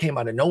kind of came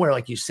out of nowhere,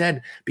 like you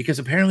said, because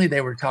apparently they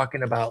were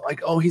talking about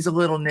like, oh, he's a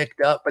little nicked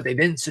up, but they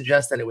didn't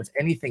suggest that it was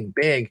anything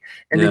big.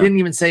 And they didn't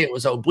even say it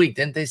was oblique.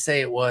 Didn't they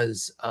say it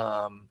was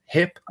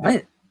hip?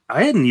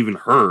 I hadn't even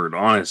heard,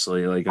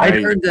 honestly. Like I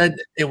heard that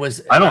it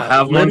was. I don't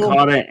have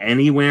Moncada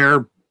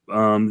anywhere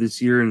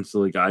this year, and so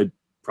like I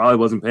probably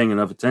wasn't paying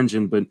enough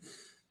attention. But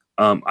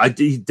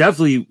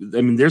definitely.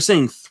 I mean, they're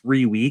saying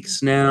 3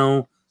 weeks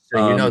now.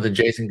 So the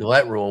Jason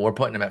Gillette rule. We're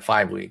putting him at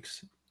 5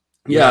 weeks.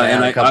 Yeah,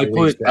 and I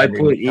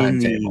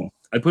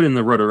put in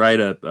the Roto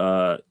write-up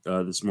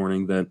this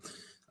morning that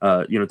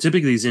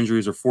typically these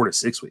injuries are 4 to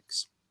 6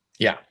 weeks.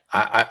 Yeah,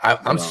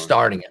 I'm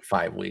starting at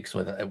 5 weeks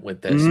with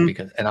this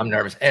because I'm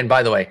nervous. And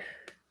by the way,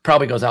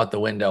 probably goes out the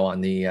window on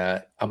the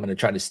I'm going to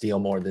try to steal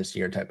more this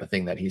year type of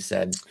thing that he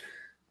said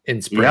in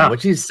spring,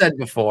 which he's said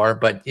before.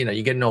 But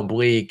you get an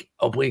oblique.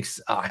 Obliques,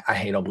 I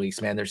hate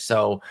obliques, man.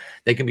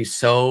 They can be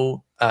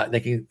so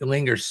they can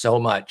linger so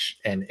much,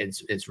 and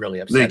it's really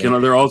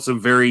upsetting. They're also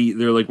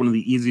they're like one of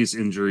the easiest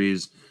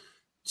injuries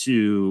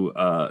to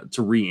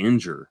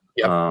re-injure.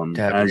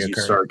 As you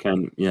start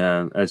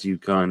as you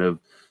kind of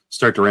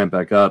start to ramp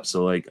back up.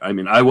 So like, I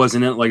mean, I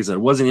wasn't in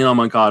on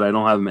Moncada. I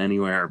don't have him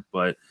anywhere,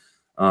 but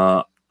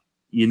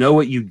you know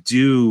what you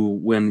do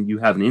when you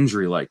have an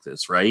injury like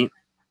this, right?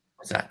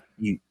 What's that?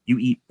 You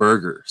eat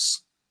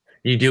burgers.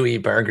 You do eat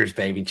burgers,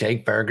 baby.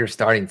 Jake Burger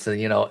starting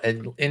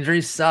to,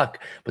 injuries suck,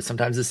 but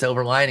sometimes the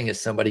silver lining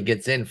is somebody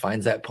gets in,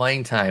 finds that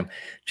playing time.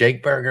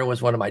 Jake Burger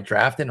was one of my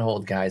draft and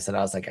hold guys that I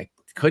was like, I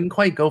couldn't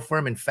quite go for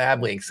him in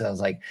Fab League. So I was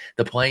like,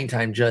 the playing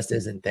time just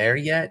isn't there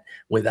yet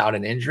without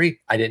an injury.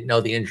 I didn't know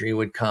the injury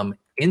would come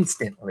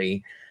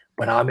instantly,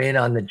 but I'm in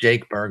on the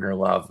Jake Burger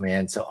love,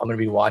 man. So I'm going to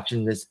be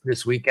watching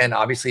this weekend.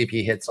 Obviously, if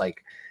he hits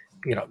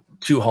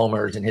 2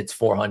 homers and hits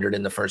 400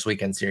 in the first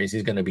weekend series,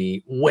 he's going to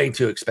be way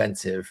too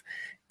expensive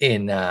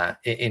in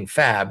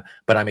Fab,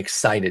 but I'm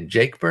excited.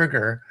 Jake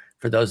Burger,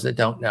 for those that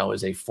don't know,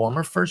 is a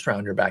former first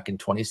rounder back in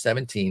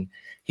 2017.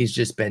 He's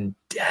just been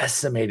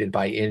decimated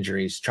by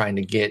injuries trying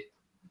to get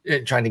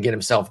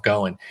himself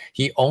going.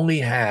 He only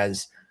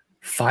has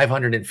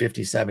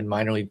 557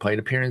 minor league plate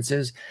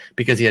appearances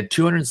because he had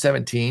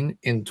 217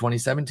 in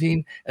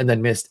 2017 and then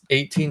missed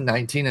 18,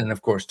 19, and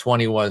of course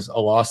 20 was a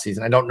lost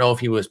season. I don't know if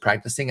he was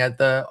practicing at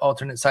the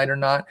alternate site or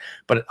not,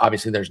 but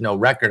obviously there's no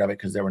record of it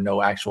because there were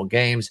no actual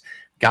games.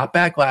 Got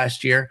back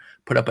last year,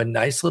 put up a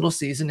nice little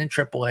season in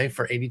AAA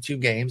for 82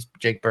 games.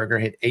 Jake Burger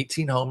hit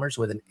 18 homers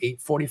with an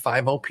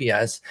 845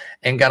 OPS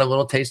and got a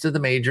little taste of the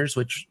majors,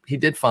 which he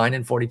did fine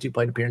in 42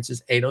 plate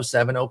appearances,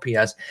 807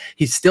 OPS.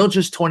 He's still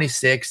just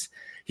 26.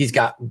 He's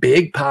got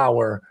big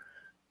power.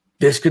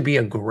 This could be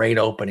a great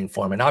opening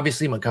for him. And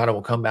obviously Moncada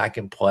will come back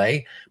and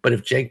play, but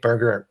if Jake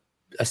Burger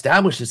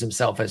establishes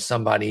himself as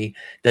somebody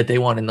that they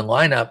want in the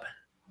lineup,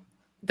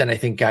 then I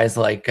think guys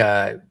like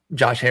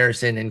Josh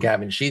Harrison and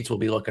Gavin Sheets will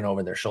be looking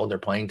over their shoulder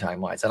playing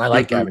time wise. And I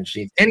like Gavin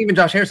Sheets and even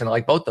Josh Harrison. I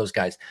like both those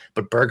guys,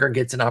 but Burger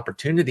gets an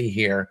opportunity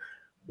here.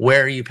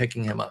 Where are you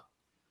picking him up?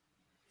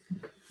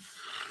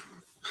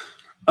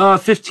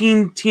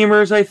 15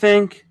 teamers, I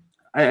think.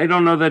 I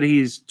don't know that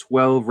he's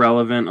 12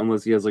 relevant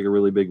unless he has like a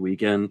really big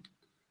weekend.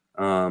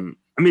 I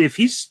mean, if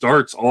he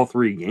starts all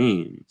 3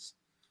 games,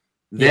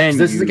 then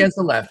this is against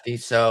the lefty.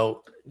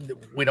 So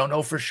we don't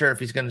know for sure if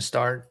he's going to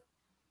start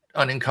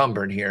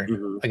unencumbered here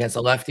against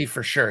a lefty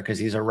for sure because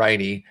he's a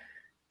righty.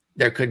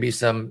 There could be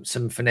some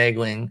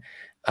finagling.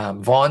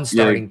 Vaughn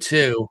starting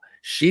too.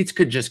 Sheets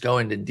could just go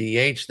into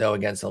DH though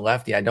against a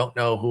lefty. I don't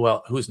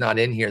know who's not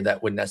in here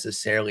that would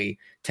necessarily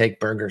take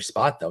Burger's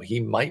spot though.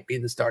 He might be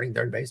the starting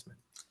third baseman.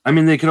 I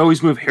mean, they could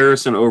always move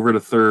Harrison over to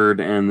third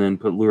and then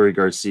put Lurie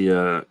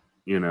Garcia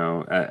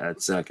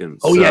at second.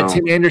 Oh, yeah,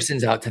 Tim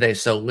Anderson's out today.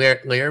 So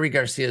Larry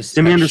Garcia's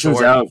Tim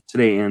Anderson's out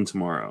today and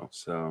tomorrow.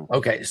 So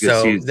okay,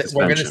 so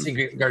we're going to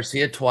see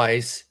Garcia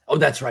twice. Oh,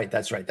 that's right.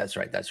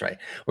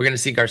 We're going to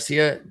see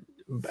Garcia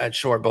at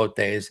short both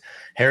days,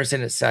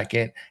 Harrison at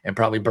second, and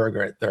probably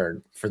Berger at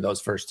third for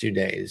those first 2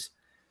 days.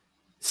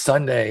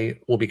 Sunday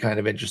will be kind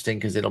of interesting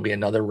because it'll be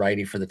another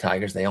righty for the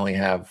Tigers. They only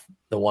have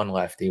the one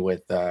lefty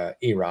with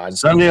Erod.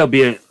 Sunday will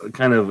be a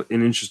kind of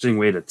an interesting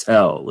way to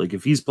tell. Like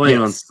if he's playing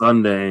on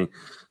Sunday,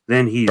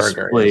 then he's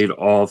played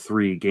all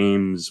 3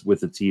 games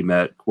with the team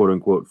at quote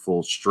unquote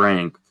full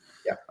strength.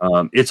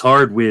 Yeah. It's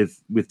hard with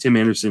Tim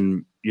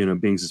Anderson,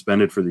 being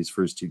suspended for these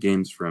first 2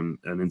 games from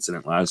an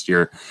incident last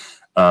year.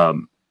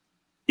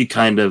 It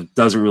kind of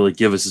doesn't really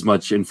give us as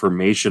much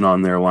information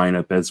on their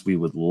lineup as we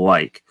would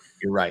like.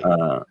 You're right.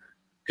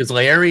 Because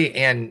Larry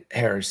and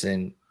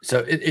Harrison,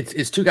 so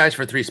it's 2 guys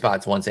for 3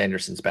 spots once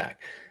Anderson's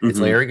back. It's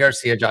Larry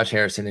Garcia, Josh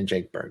Harrison, and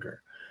Jake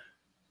Berger.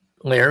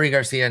 Larry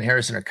Garcia and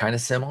Harrison are kind of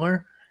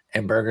similar,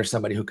 and Berger's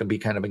somebody who can be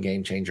kind of a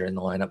game changer in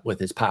the lineup with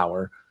his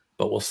power.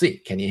 But we'll see.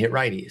 Can he hit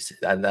righties?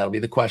 That'll be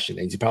the question.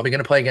 Is he probably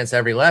going to play against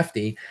every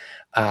lefty?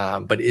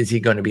 But is he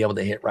going to be able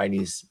to hit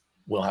righties?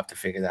 We'll have to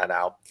figure that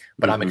out.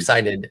 But I'm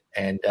excited,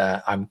 and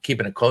I'm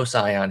keeping a close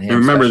eye on him. And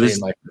remember,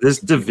 this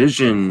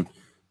division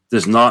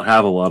does not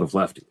have a lot of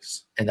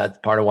lefties. And that's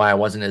part of why I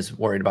wasn't as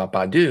worried about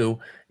Badu.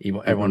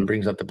 Everyone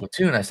brings up the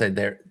platoon. I said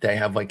they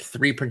have like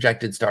 3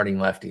 projected starting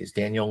lefties: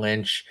 Daniel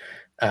Lynch,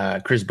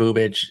 Chris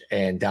Bubich,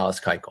 and Dallas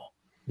Keuchel.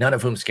 None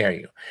of whom scare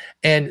you.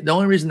 And the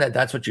only reason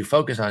that's what you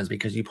focus on is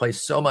because you play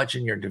so much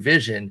in your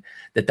division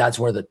that's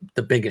where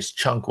the biggest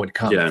chunk would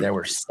come. Yeah. If there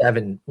were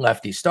 7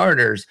 lefty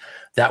starters,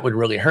 that would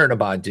really hurt a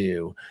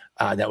Badu.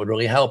 That would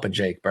really help a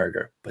Jake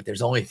Berger. But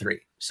there's only 3.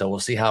 So we'll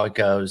see how it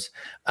goes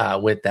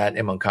with that,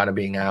 and Moncada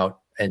being out.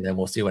 And then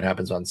we'll see what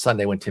happens on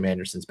Sunday when Tim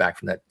Anderson's back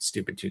from that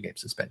stupid 2-game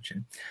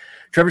suspension.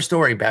 Trevor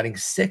Story batting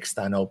 6th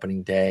on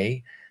opening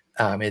day.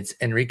 It's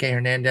Enrique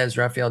Hernandez,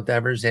 Rafael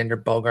Devers,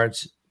 Xander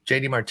Bogaerts,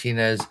 JD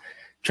Martinez,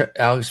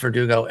 Alex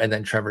Verdugo, and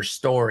then Trevor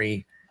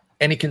Story.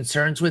 Any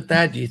concerns with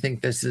that? Do you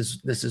think this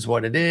is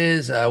what it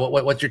is?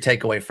 What's your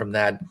takeaway from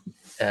that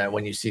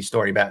when you see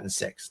Story batting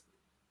 6th?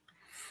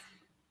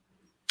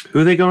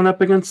 Who are they going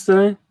up against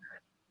today?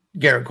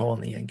 Garrett Cole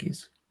and the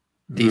Yankees.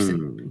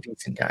 Decent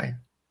guy.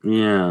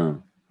 Yeah,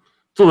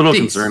 it's a little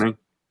concerning.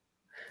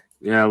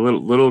 Yeah, a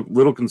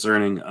little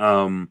concerning.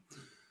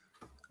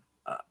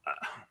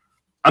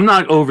 I'm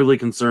not overly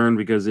concerned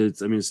because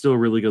it's still a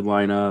really good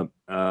lineup.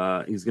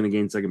 He's going to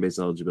gain second base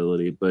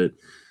eligibility, but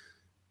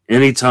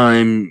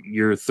anytime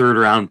your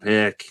 3rd round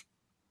pick,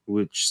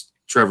 which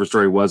Trevor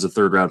Story was a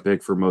 3rd round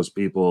pick for most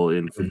people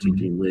in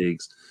 15-team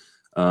leagues,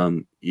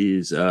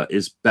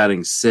 is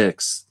batting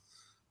 6th,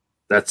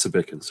 that's a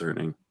bit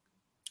concerning.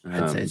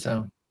 I'd say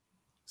so.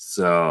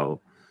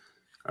 So,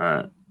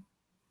 that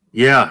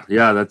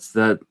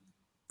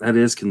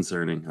is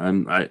concerning.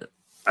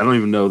 I don't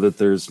even know that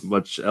there's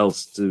much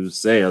else to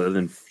say other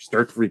than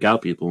start to freak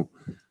out, people.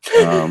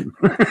 Are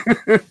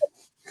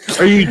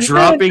you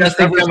dropping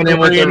coming in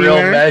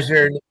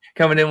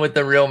with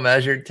the real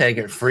measured take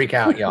it? Freak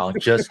out, y'all.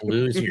 Just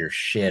lose your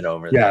shit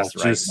over this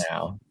right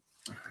now.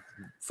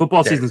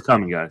 Football season's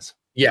coming, guys.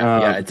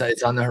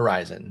 It's on the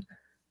horizon.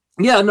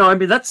 Yeah, no,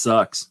 that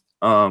sucks.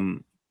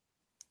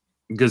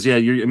 Because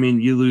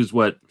you lose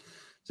what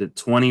is it,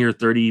 20 or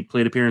 30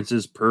 plate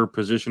appearances per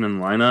position in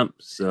the lineup.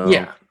 So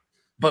yeah.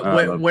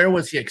 But where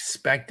was he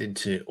expected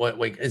to?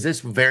 Is this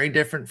very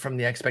different from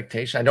the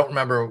expectation? I don't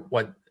remember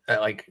what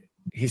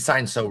he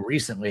signed so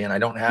recently, and I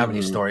don't have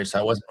any stories, so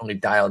I wasn't really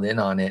dialed in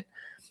on it.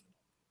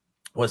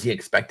 Was he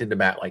expected to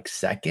bat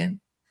 2nd?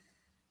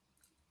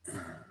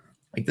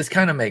 This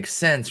kind of makes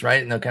sense,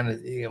 right? And they'll kind of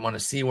want to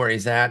see where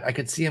he's at. I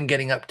could see him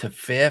getting up to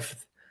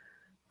 5th.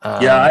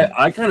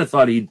 I kind of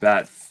thought he'd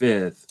bat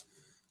 5th.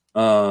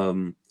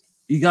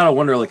 You gotta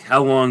wonder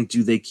how long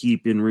do they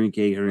keep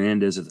Enrique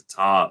Hernandez at the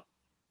top?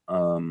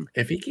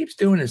 If he keeps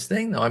doing his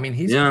thing, though,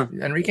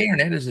 Enrique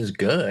Hernandez is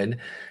good,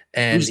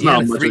 and he's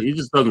not much. He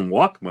just doesn't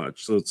walk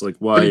much, so it's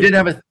why. But he did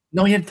have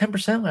he had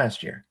 10%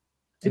 last year,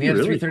 and he had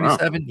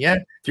 337. Wow. Yeah,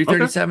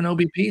 337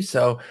 OBP.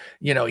 So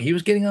he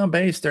was getting on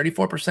base,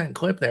 34%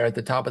 clip there at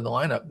the top of the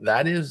lineup.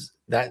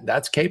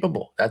 That's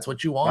capable. That's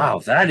what you want. Wow,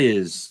 that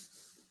is.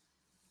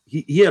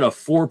 He had a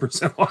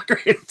 4% walk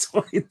rate in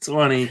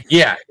 2020.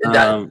 Yeah,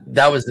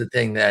 that was the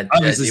thing that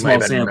obviously small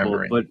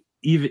sample, but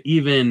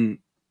even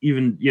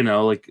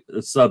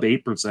a sub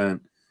 8%.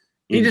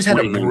 He just had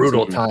a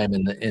brutal time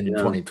in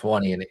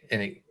 2020, and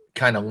it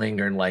kind of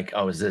lingered.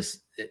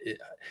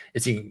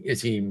 Is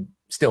he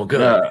still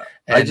good?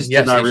 I just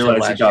did not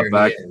realize he got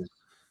back.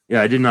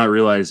 I did not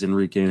realize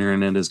Enrique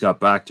Hernandez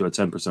got back to a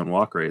 10%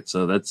 walk rate.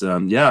 So that's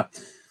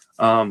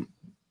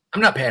I'm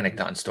not panicked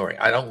on Story.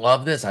 I don't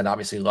love this. I'd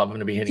obviously love him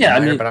to be hitting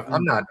higher, but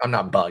I'm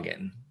not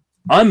bugging.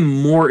 I'm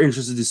more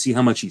interested to see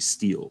how much he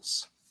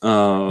steals.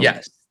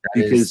 Yes.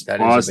 Because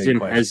Boston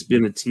has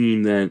been a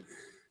team that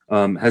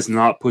has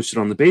not pushed it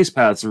on the base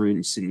paths in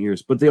recent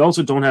years, but they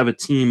also don't have a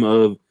team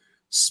of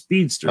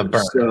speedsters.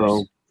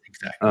 So,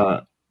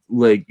 exactly.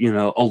 like, you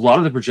know, a lot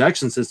of the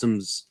projection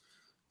systems,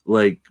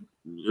 like,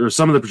 or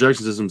some of the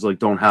projection systems, like,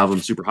 don't have him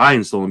super high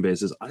in stolen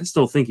bases. I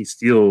still think he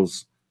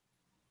steals,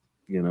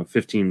 you know,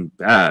 15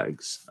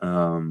 bags.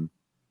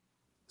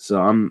 So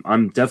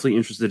I'm definitely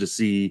interested to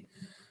see,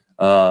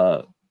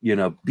 you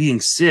know, being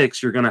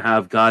 6, you're going to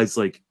have guys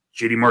like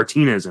JD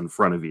Martinez in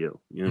front of you,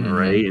 you know,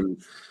 right?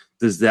 And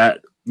does that,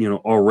 you know,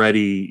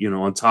 already, you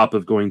know, on top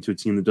of going to a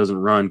team that doesn't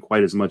run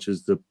quite as much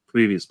as the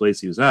previous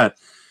place he was at,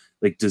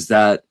 like, does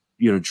that,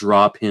 you know,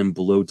 drop him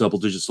below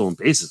double-digit stolen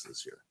bases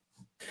this year?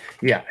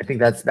 Yeah, I think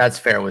that's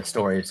fair with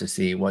Story, to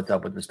see what's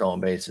up with the stolen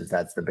bases.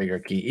 That's the bigger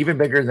key, even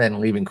bigger than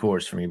leaving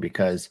Coors for me,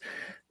 because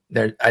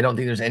I don't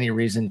think there's any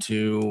reason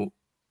to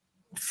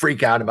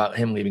freak out about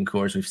him leaving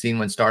Coors. We've seen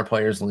when star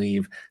players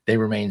leave, they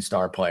remain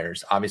star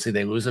players. Obviously,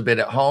 they lose a bit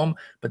at home,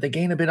 but they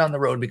gain a bit on the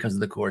road because of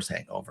the Coors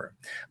hangover.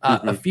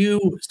 A few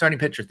starting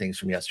pitcher things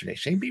from yesterday.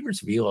 Shane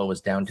Bieber's velo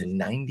was down to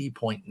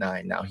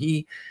 90.9. Now,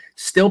 he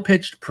still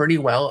pitched pretty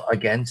well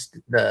against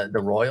the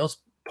Royals.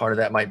 Part of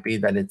that might be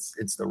that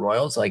it's the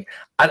Royals. Like,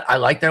 I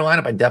like their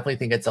lineup. I definitely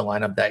think it's a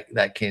lineup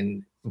that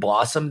can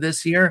blossom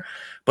this year,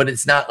 but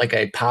it's not like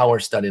a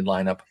power-studded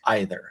lineup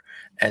either.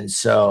 And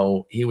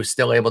so he was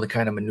still able to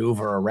kind of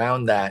maneuver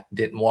around that,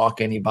 didn't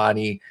walk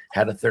anybody,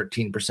 had a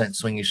 13%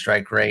 swinging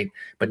strike rate,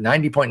 but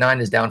 90.9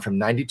 is down from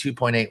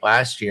 92.8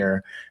 last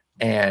year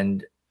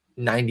and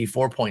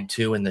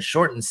 94.2 in the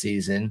shortened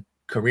season,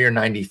 career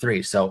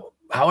 93. So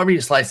however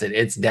you slice it,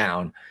 it's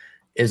down.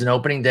 Is an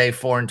opening day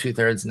 4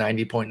 2/3,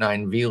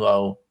 90.9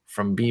 velo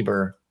from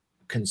Bieber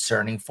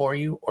concerning for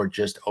you, or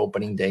just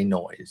opening day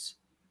noise?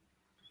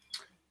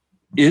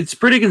 It's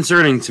pretty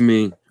concerning to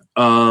me.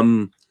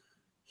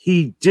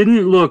 He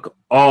didn't look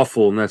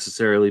awful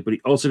necessarily, but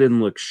he also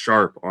didn't look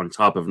sharp on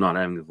top of not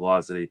having the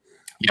velocity.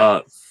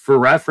 Yeah. For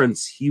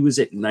reference, he was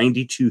at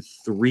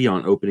 92.3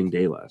 on opening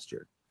day last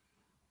year.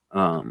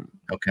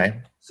 Okay.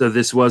 So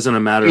this wasn't a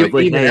matter of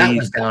like, hey, that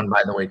was down,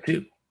 by the way,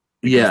 too.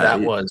 Yeah.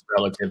 That was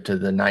relative to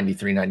the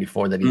 93,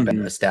 94 that he'd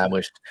been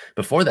established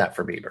before that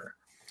for Bieber.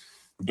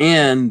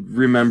 And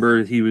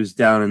remember, he was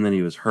down and then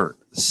he was hurt.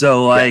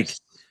 So, like,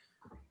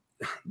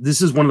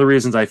 this is one of the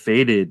reasons I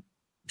faded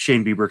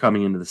Shane Bieber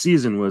coming into the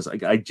season, was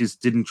like, I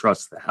just didn't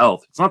trust the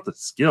health. It's not the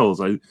skills.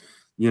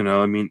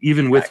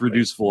 Even with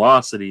reduced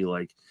velocity,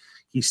 like,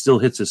 he still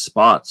hits his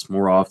spots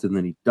more often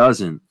than he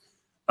doesn't.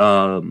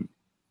 I'm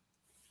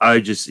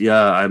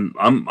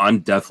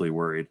definitely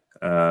worried.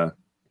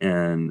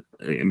 And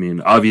I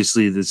mean,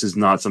 obviously this is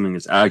not something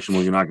that's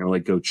actionable. You're not going to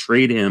like go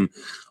trade him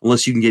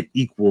unless you can get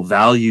equal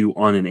value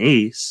on an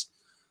ace.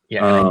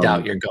 Yeah. And I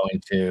doubt you're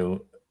going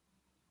to.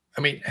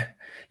 I mean,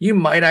 you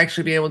might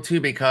actually be able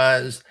to,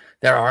 because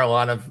there are a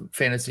lot of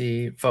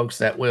fantasy folks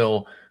that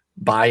will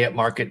buy at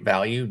market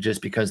value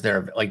just because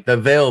they're like, the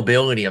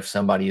availability of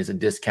somebody is a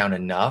discount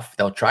enough.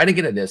 They'll try to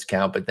get a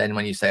discount, but then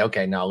when you say,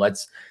 okay, now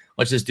let's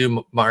just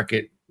do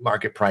market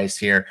price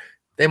here,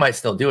 they might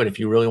still do it if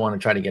you really want to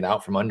try to get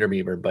out from under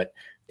Bieber. But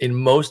in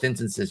most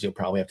instances, you'll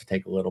probably have to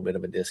take a little bit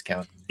of a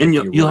discount. And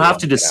you'll have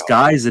to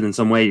disguise it in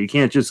some way. You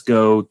can't just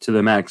go to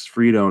the Max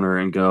Fried owner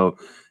and go,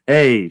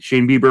 hey,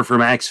 Shane Bieber for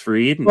Max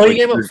Fried. Well, he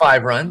gave him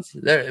 5 runs.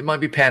 It might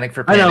be panic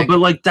for panic. I know, but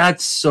like,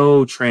 that's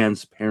so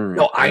transparent.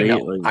 No, I know.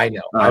 Like, I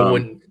know. I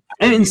wouldn't.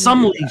 And in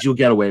some leagues, you'll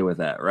get away with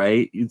that,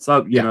 right? It's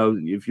up, you know,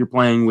 if you're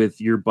playing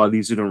with your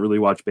buddies who don't really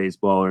watch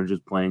baseball or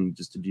just playing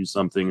just to do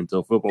something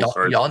until football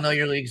starts. Y'all know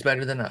your leagues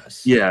better than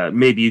us. Yeah,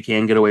 maybe you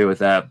can get away with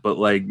that, but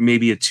like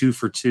maybe a 2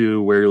 for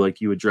 2 where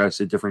like you address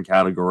a different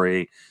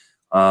category,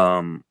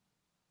 or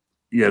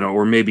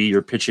maybe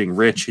you're pitching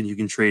rich and you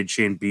can trade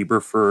Shane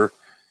Bieber for,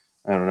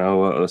 I don't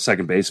know, a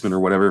second baseman or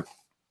whatever.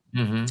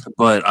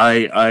 But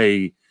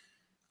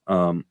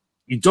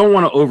you don't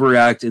want to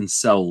overreact and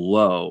sell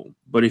low.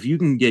 But if you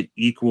can get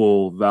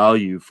equal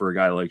value for a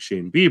guy like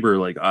Shane Bieber,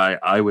 like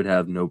I would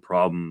have no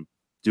problem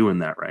doing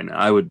that right now.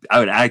 I would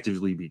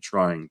actively be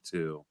trying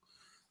to,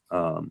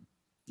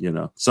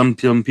 some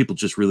people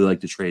just really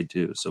like to trade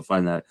too. So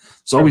find that.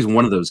 It's always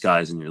one of those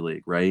guys in your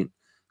league, right?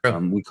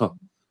 We call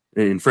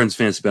in Friends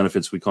Fantasy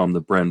Benefits, we call him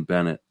the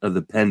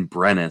Penn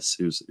Brennis,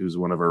 who's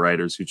one of our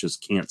writers who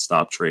just can't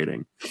stop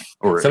trading.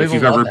 Or if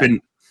you've ever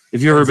been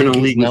in a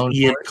league with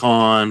Ian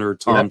Kahn or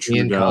Tom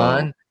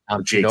Trudeau.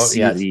 Jake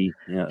Seeley,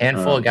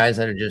 handful of guys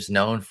that are just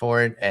known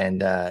for it,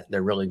 and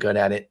they're really good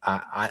at it.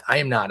 I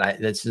am not.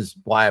 This is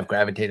why I've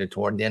gravitated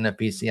toward the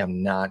NFBC.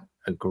 I'm not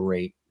a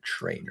great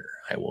trader.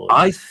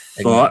 I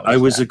thought I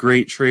was a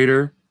great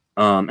trader,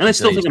 and I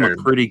still think I'm a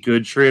pretty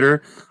good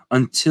trader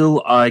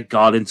until I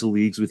got into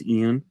leagues with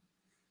Ian,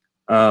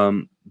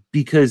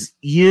 because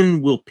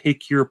Ian will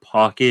pick your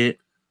pocket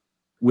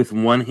with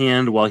one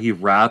hand while he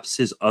wraps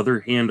his other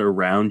hand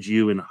around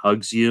you and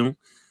hugs you.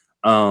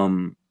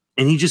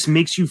 And he just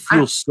makes you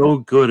feel so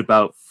good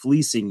about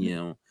fleecing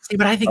you. See,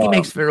 but I think he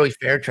makes really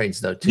fair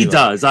trades, though, too. He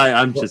does.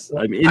 I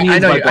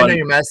know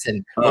you're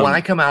messing. But when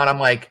I come out, I'm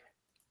like,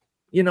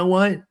 you know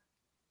what?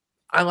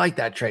 I like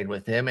that trade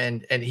with him.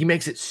 And he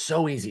makes it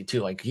so easy,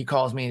 too. Like, he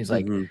calls me and he's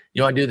like, you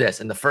want to do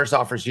this? And the first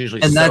offer is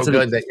usually so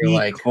good that you're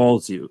like.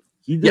 Calls you.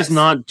 He does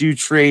not do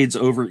trades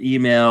over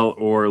email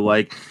or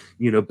like,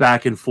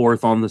 back and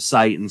forth on the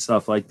site and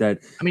stuff like that.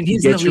 I mean,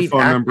 he's he gets your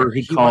phone number.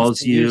 He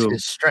calls you. Use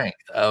his strength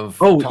of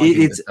talking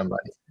to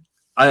somebody.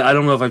 I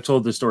don't know if I've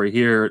told the story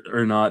here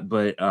or not,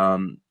 but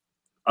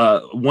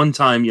one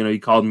time, he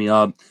called me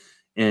up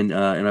and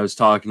I was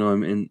talking to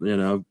him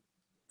and,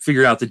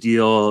 figured out the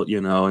deal,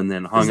 and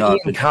then hung up.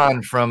 Ian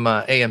Kahn from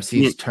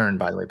AMC's Turn,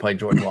 by the way, played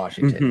George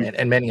Washington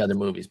and many other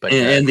movies. But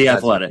and The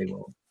Athletic.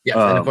 Yes,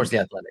 and of course The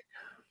Athletic.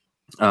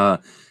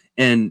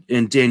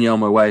 And Danielle,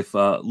 my wife,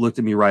 looked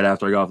at me right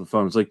after I got off the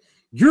phone. It's like,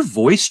 your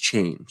voice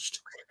changed.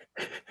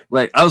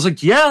 Like, I was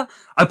like, yeah,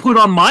 I put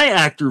on my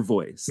actor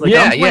voice. Like,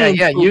 yeah. You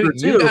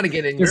got to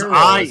get in your role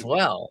as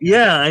well.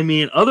 Yeah, I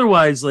mean,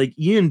 otherwise, like,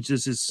 Ian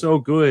just is so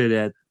good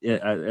at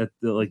the,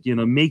 like,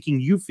 making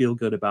you feel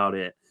good about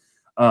it.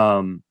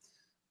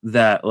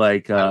 That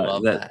like I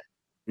love that.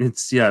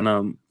 It's I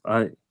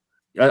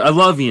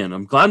love Ian.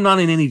 I'm glad I'm not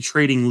in any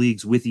trading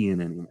leagues with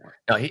Ian anymore.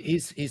 No,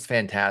 he's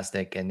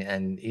fantastic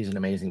and he's an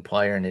amazing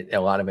player, and a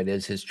lot of it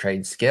is his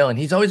trade skill, and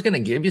he's always going to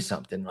give you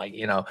something. Like,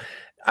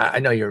 I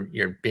know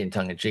you're being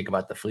tongue in cheek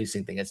about the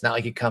fleecing thing. It's not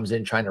like he comes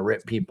in trying to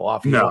rip people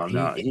off.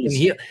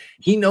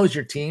 He knows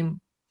your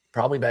team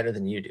probably better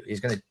than you do.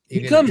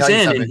 He comes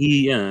in and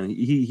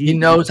he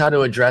knows how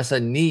to address a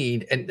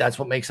need, and that's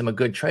what makes him a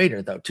good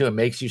trader, though. Too, it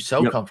makes you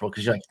so comfortable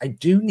because you're like, I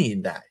do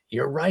need that.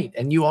 You're right,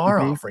 and you are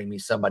offering me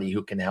somebody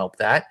who can help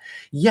that.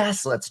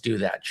 Yes, let's do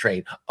that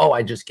trade. Oh,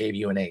 I just gave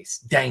you an ace.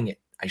 Dang it,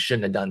 I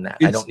shouldn't have done that.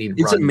 I don't need.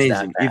 It's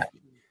amazing.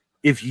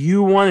 If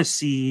you want to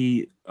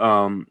see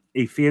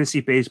a fantasy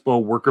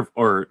baseball work of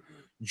art,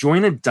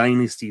 join a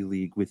dynasty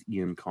league with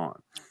Ian Kahn,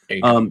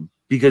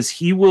 because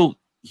he will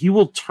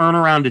turn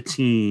around a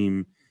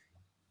team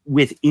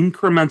with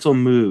incremental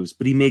moves,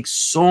 but he makes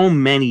so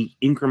many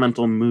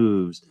incremental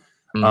moves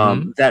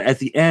that at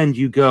the end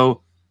you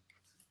go,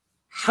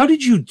 how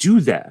did you do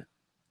that?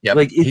 Yeah,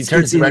 like he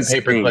turns the red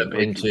paperclip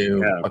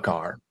into a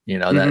car,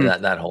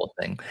 that whole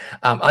thing.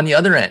 On the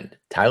other end,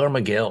 Tyler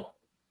McGill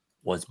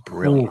was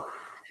brilliant. Ooh.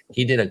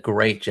 He did a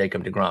great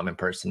Jacob deGrom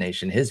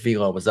impersonation. His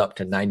velo was up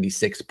to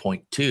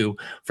 96.2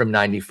 from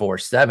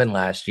 94.7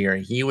 last year.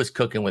 He was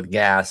cooking with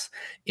gas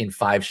in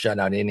 5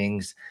 shutout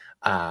innings,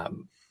 33%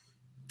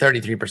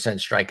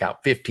 strikeout,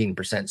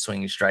 15%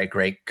 swinging strike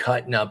rate,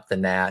 cutting up the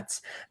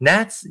Nats.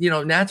 Nats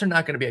are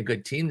not going to be a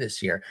good team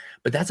this year,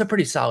 but that's a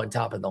pretty solid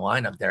top of the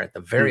lineup there at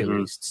the very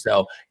least.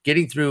 So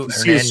getting through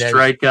Hernandez, see a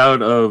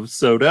strikeout of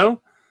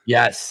Soto?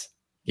 Yes.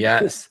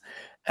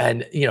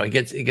 And, he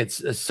gets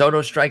a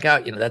Soto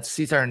strikeout. That's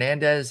Cesar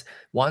Hernandez,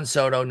 Juan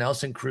Soto,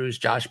 Nelson Cruz,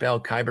 Josh Bell,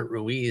 Keibert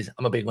Ruiz.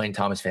 I'm a big Lane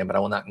Thomas fan, but I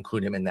will not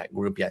include him in that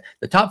group yet.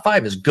 The top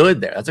 5 is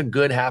good there. That's a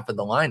good half of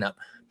the lineup.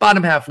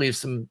 Bottom half leaves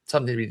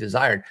something to be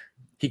desired.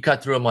 He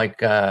cut through him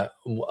like a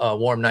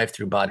warm knife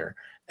through butter.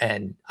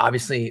 And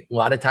obviously, a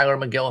lot of Tyler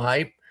McGill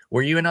hype.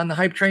 Were you in on the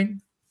hype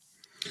train?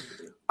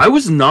 I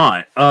was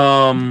not.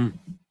 And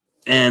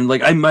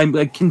like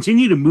I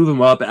continue to move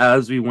him up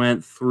as we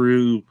went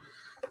through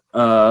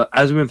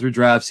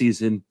draft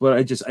season,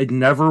 but I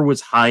never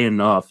was high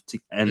enough to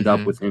end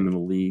up with him in the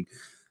league.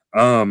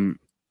 And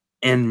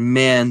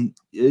man,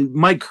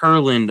 Mike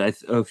Kurland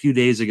a few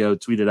days ago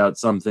tweeted out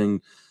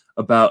something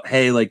about,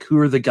 hey, like, who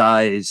are the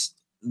guys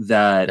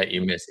that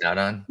you missed out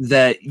on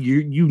that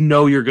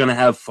you're gonna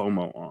have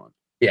FOMO on?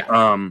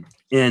 Yeah.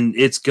 And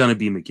it's gonna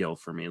be McGill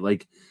for me.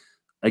 Like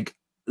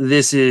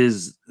this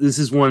is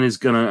one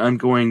I'm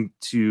going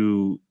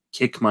to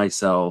kick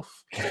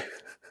myself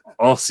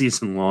all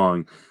season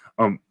long.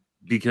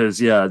 Because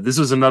this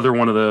was another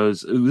one of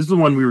those. This is the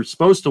one we were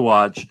supposed to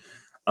watch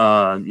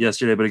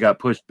yesterday, but it got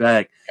pushed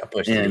back.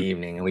 In the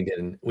evening,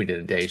 and we did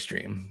a day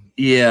stream.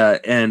 Yeah,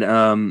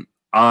 and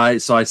I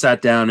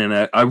sat down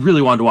and I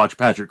really wanted to watch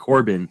Patrick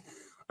Corbin,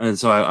 and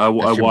so I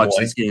watched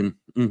this game.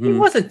 Mm-hmm. He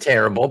wasn't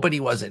terrible, but he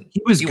wasn't.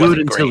 He was good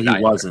until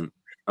he wasn't.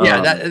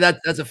 Yeah,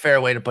 that's a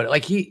fair way to put it.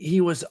 Like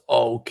he was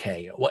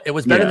okay. Well, it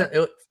was better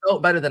it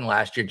felt better than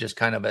last year, just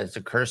kind of as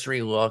a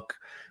cursory look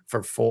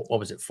for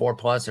 4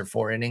 plus or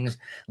 4 innings.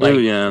 Like,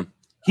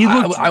 he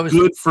looked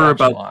good for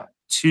about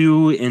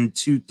 2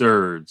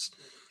 2/3,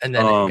 and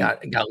then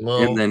it got a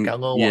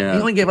little. He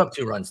only gave up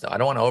 2 runs though. I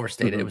don't want to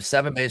overstate it. It was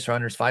 7 base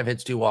runners, 5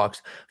 hits, 2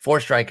 walks, 4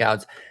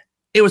 strikeouts.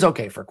 It was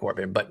okay for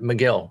Corbin, but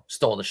McGill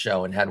stole the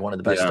show and had one of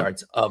the best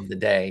starts of the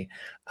day.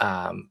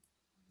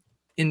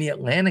 In the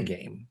Atlanta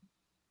game,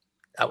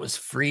 that was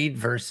Fried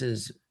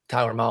versus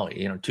Tyler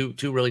Mahle.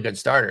 Two really good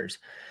starters.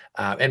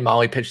 And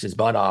Mahle pitched his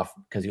butt off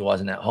because he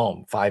wasn't at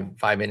home.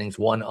 5 innings,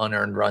 1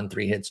 unearned run,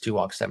 3 hits, 2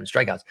 walks, 7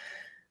 strikeouts.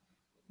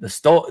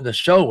 The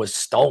show was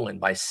stolen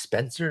by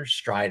Spencer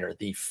Strider,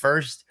 the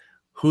first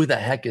who the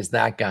heck is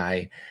that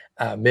guy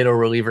middle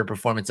reliever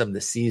performance of the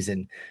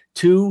season.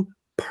 2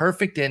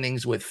 perfect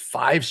innings with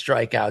 5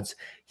 strikeouts.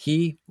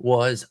 He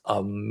was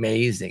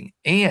amazing.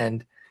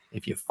 And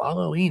if you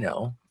follow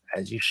Eno,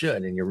 as you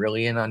should, and you're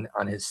really in on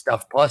his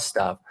Stuff Plus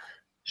stuff,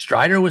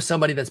 Strider was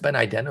somebody that's been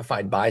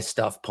identified by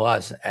Stuff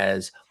Plus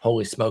as,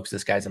 holy smokes,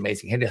 this guy's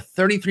amazing. He had a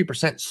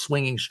 33%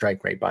 swinging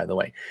strike rate, by the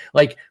way.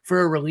 Like,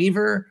 for a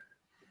reliever,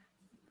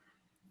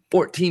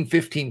 14,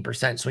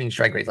 15% swing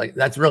strike rates. Like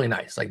that's really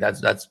nice. Like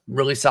that's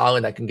really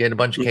solid. That can get a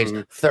bunch of Ks.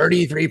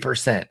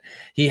 33%.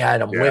 He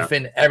had them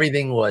whiffing.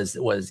 Everything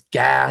was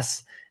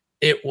gas.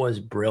 It was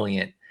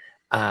brilliant.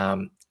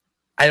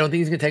 I don't think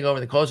he's going to take over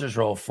the closer's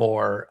role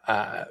for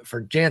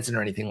Jansen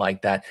or anything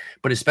like that.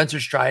 But is Spencer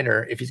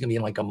Strider, if he's going to be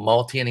in like a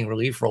multi-inning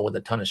relief role with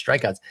a ton of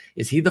strikeouts,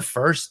 is he the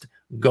first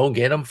go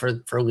get him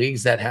for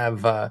leagues that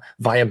have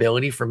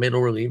viability for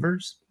middle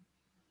relievers?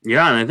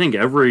 Yeah, and I think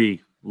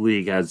every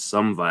league has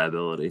some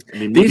viability. I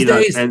mean, these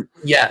days,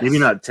 maybe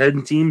not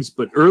 10 teams,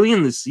 but early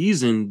in the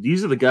season,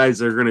 these are the guys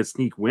that are going to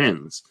sneak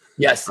wins.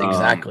 Yes,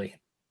 exactly.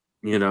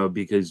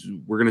 Because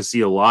we're going to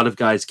see a lot of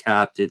guys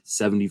capped at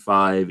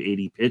 75,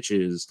 80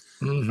 pitches,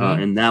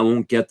 and that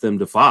won't get them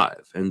to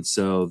 5. And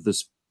so the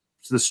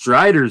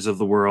Striders of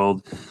the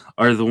world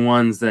are the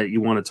ones that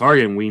you want to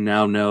target. And we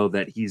now know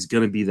that he's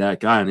going to be that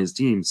guy on his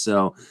team.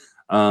 So,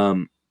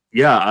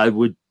 I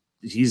would.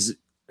 He's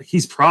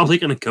probably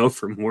going to go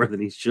for more than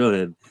he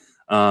should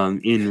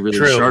in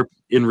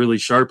really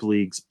sharp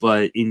leagues,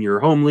 but in your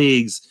home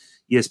leagues,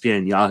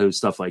 ESPN, Yahoo,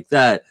 stuff like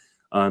that.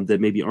 That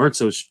maybe aren't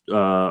so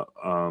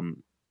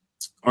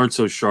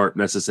sharp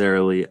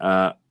necessarily.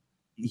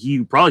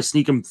 He probably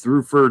sneak him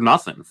through for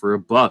nothing, for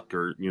 $1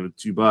 or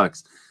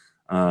 $2.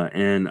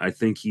 And I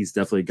think he's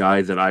definitely a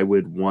guy that I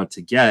would want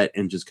to get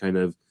and just kind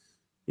of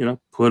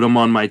put him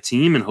on my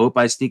team and hope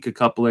I sneak a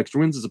couple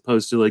extra wins, as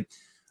opposed to like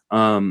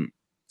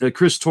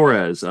Chris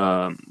Torres.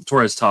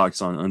 Torres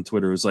Talks on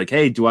Twitter was like,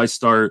 hey, do I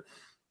start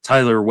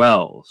Tyler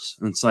Wells?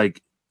 And it's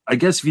like, I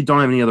guess if you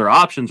don't have any other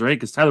options, right?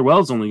 Because Tyler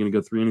Wells is only going to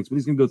go 3 innings, but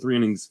he's going to go 3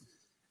 innings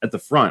at the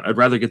front. I'd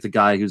rather get the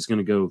guy who's going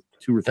to go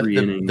 2 or 3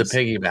 innings. The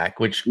piggyback,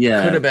 which could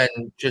have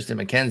been Justin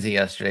McKenzie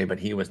yesterday, but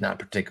he was not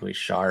particularly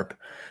sharp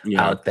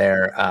out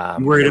there.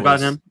 You worried about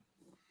him?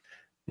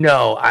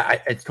 No,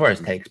 it's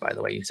Torres Takes, by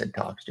the way. You said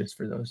Talks just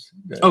for those.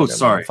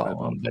 Sorry.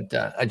 Follow him,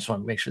 but I just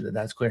want to make sure that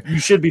that's clear. You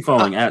should be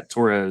following at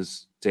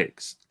Torres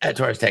Takes. At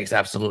Torres Takes,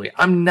 absolutely.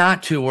 I'm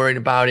not too worried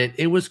about it.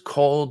 It was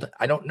cold.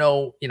 I don't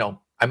know,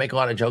 I make a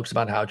lot of jokes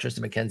about how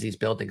Tristan McKenzie's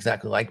built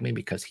exactly like me,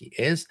 because he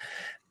is.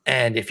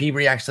 And if he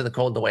reacts to the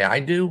cold the way I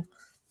do,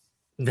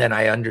 then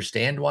I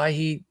understand why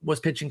he was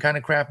pitching kind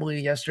of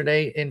crappily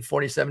yesterday in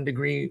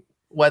 47-degree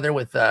weather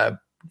with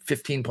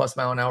 15+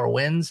 mile an hour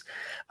winds.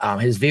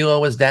 His velo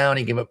was down.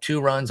 He gave up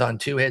 2 runs on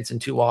 2 hits and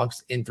 2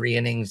 walks in 3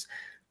 innings.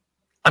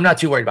 I'm not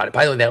too worried about it.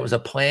 By the way, that was a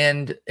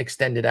planned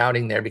extended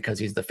outing there because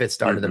he's the 5th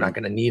starter. They're not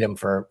going to need him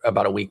for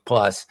about a week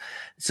plus.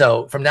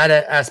 So from that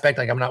aspect,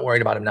 like, I'm not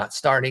worried about him not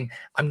starting.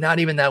 I'm not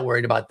even that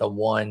worried about the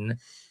one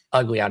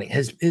ugly outing.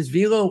 His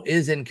velo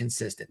is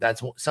inconsistent.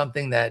 That's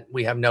something that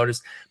we have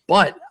noticed,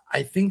 but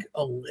I think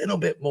a little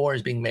bit more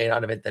is being made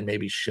out of it than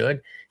maybe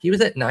should. He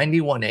was at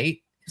 91.8.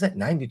 He was at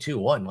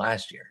 92.1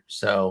 last year.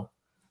 So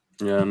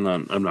yeah, I'm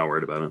not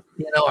worried about it.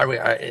 Are we?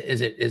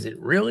 Is it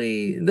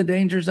really the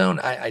danger zone?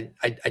 I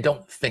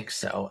don't think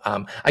so.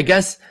 I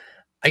guess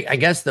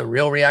the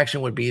real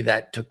reaction would be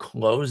that to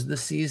close the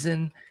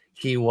season,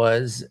 he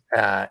was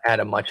at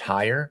a much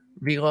higher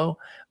velo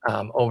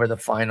over the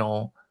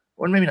final,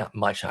 or maybe not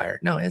much higher.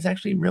 No, it's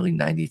actually really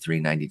 93,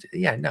 92.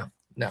 Yeah, no,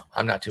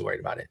 I'm not too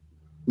worried about it.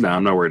 No,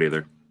 I'm not worried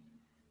either.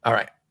 All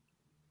right.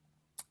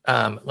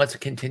 Let's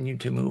continue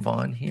to move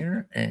on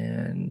here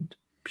and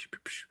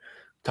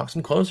talk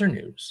some closer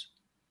news.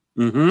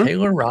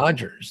 Taylor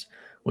Rogers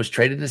was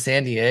traded to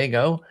San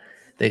Diego.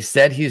 They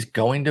said he's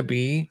going to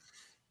be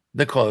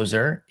the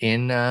closer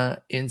in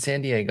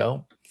San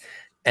Diego.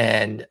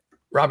 And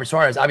Robert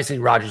Suarez, obviously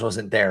Rogers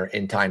wasn't there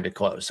in time to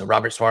close. So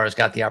Robert Suarez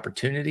got the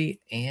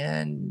opportunity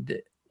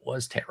and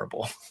was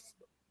terrible.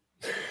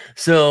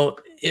 So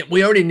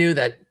we already knew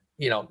that,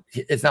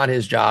 it's not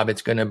his job.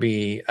 It's going to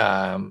be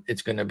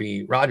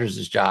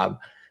Rogers' job.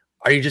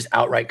 Are you just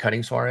outright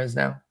cutting Suarez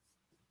now?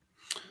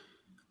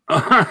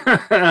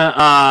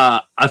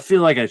 I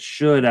feel like I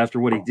should,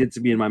 after what he did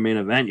to me in my main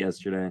event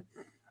yesterday.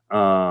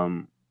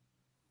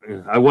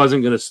 I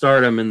wasn't going to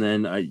start him, and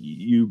then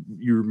you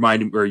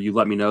reminded, or you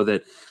let me know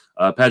that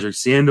Patrick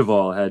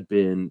Sandoval had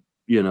been,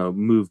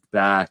 moved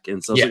back,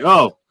 and so I was like,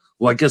 oh,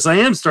 well, I guess I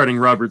am starting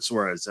Robert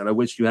Suarez, and I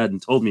wish you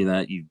hadn't told me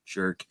that, you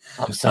jerk.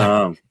 I'm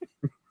sorry.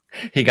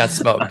 He got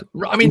smoked.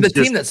 I mean, the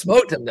team that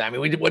smoked him,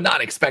 we would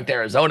not expect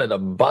Arizona to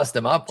bust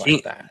him up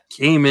like that.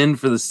 Came in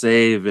for the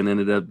save and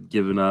ended up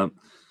giving up,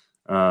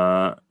 3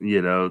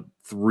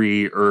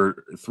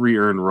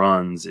 earned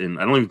runs, and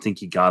I don't even think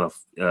he got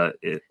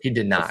he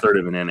did not a third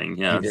of an inning.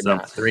 Yeah, he did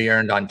not. 3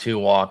 earned on 2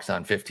 walks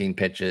on 15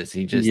 pitches.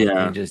 He just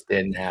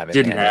didn't have it.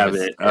 Didn't have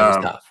it. It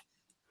was tough.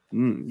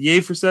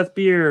 Yay for Seth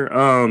Beer.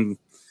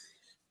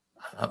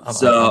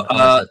 So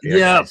I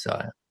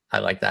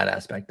like that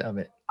aspect of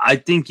it. I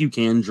think you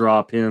can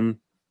drop him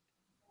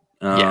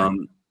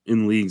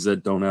in leagues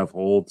that don't have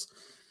holds.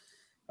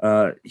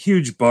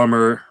 Huge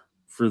bummer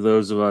for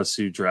those of us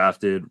who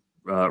drafted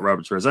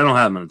Robert Suarez. I don't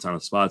have him in a ton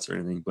of spots or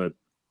anything, but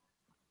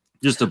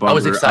just a bummer. I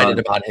was excited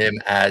about him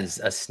as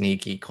a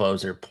sneaky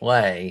closer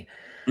play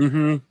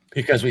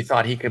because we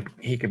thought he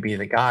could be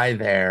the guy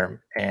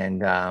there.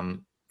 And the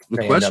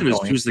question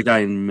is, who's the guy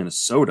in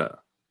Minnesota?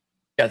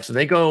 Yeah, so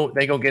they go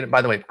get it.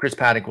 By the way, Chris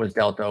Paddock was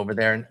dealt over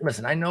there. And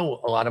listen, I know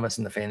a lot of us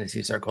in the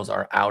fantasy circles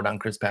are out on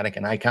Chris Paddock,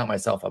 and I count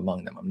myself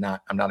among them. I'm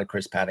not a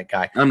Chris Paddock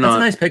guy. That's a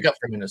nice pickup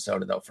for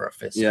Minnesota though for a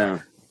fifth. Yeah,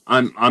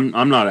 I'm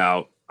not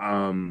out.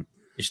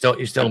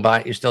 You're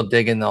still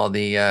digging all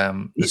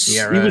the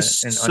Sierra.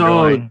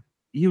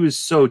 He was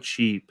so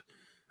cheap.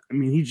 I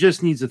mean, he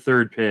just needs a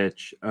third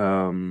pitch.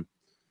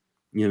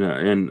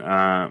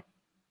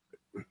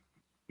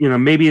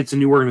 Maybe it's a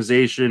new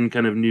organization,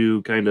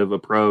 kind of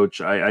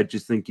approach. I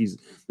just think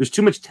there's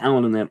too much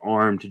talent in that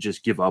arm to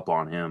just give up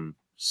on him.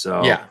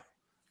 So yeah,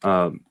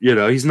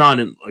 he's not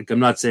in, like, I'm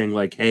not saying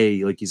like,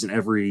 hey, like he's an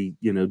every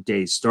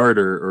day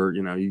starter or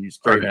you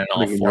start an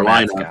all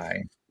formats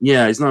guy.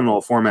 Yeah, he's not an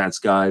all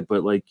formats guy,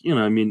 but like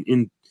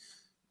in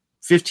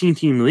 15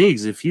 team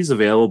leagues, if he's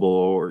available,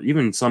 or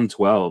even some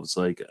 12s,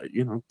 like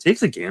take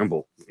the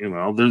gamble.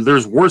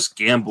 There's worse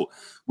gamble.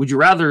 Would you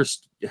rather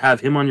have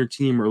him on your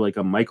team or like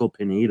a Michael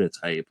Pineda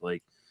type?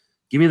 Like,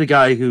 give me the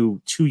guy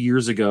who 2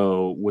 years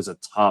ago was a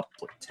top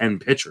 10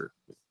 pitcher.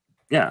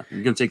 Yeah,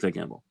 you're gonna take that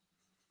gamble.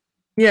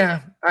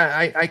 Yeah,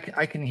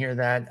 I can hear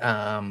that.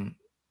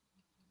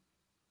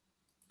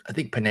 I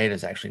think Pineda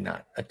is actually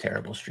not a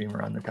terrible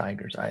streamer on the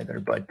Tigers either.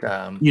 But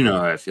how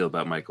I feel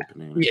about Michael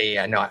Pineda.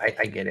 Yeah, no,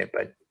 I get it,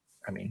 but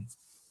I mean,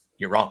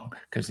 you're wrong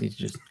because he's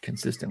just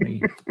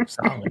consistently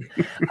solid.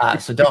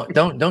 So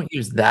don't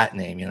use that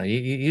name. You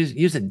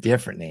use a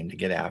different name to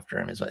get after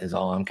him. Is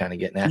all I'm kind of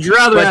getting at. Would you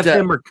rather have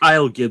him or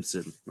Kyle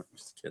Gibson? I'm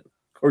just kidding.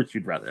 Of course,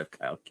 you'd rather have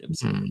Kyle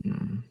Gibson.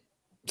 Mm-hmm.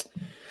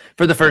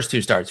 For the first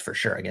two starts, for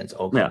sure, against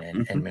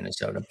Oakland and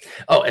Minnesota.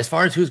 Oh, as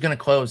far as who's going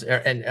to close,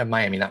 and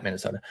Miami, not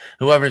Minnesota,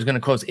 whoever is going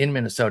to close in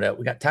Minnesota,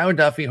 we got Tyler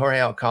Duffey, Jorge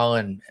Alcala,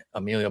 and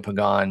Emilio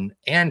Pagan,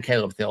 and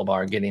Caleb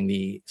Thielbar getting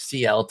the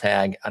CL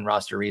tag on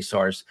roster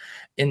resource.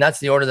 And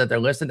that's the order that they're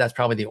listed. That's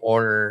probably the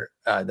order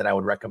that I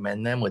would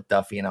recommend them, with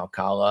Duffey and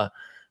Alcala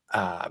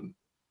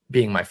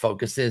being my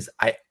focuses.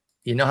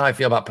 You know how I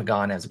feel about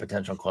Pagan as a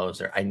potential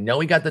closer. I know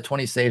he got the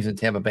 20 saves in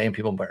Tampa Bay, and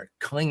people are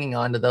clinging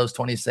on to those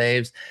 20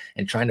 saves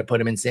and trying to put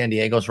him in San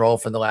Diego's role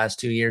for the last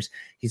 2 years.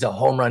 He's a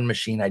home run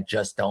machine. I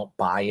just don't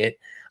buy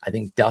it. I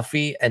think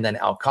Duffey and then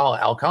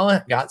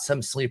Alcala got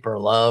some sleeper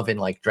love in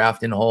like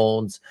draft and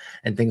holds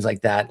and things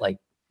like that. Like,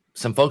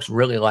 some folks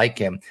really like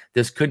him.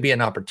 This could be an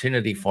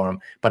opportunity for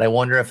him, but I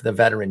wonder if the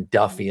veteran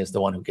Duffey is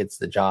the one who gets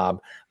the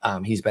job.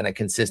 He's been a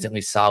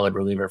consistently solid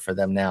reliever for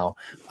them now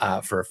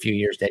for a few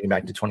years, dating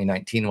back to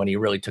 2019 when he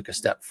really took a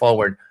step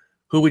forward.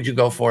 Who would you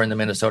go for in the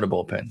Minnesota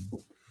bullpen?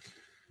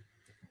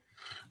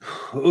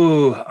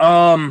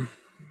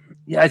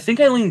 Yeah, I think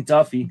I lean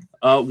Duffey.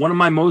 One of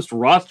my most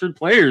rostered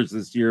players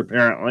this year,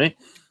 apparently.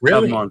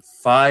 Really? I'm on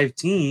 5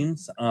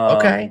 teams.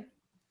 Okay.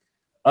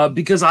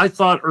 Because I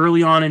thought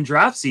early on in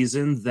draft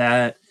season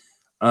that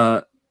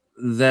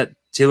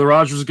Taylor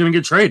Rogers was going to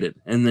get traded,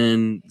 and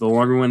then the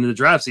longer we went into the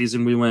draft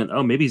season, we went,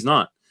 oh, maybe he's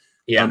not.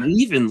 Yeah.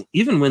 Even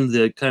when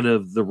the kind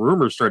of the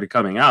rumors started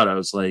coming out, I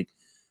was like,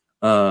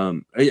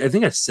 I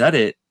think I said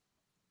it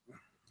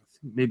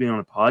maybe on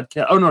a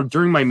podcast. Oh no,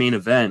 during my main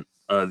event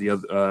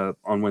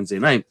on Wednesday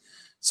night,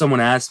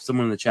 someone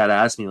in the chat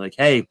asked me like,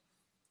 hey,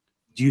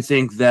 do you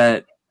think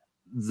that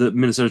the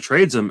Minnesota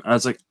trades him? I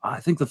was like,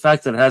 I think the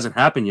fact that it hasn't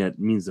happened yet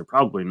means they're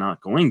probably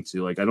not going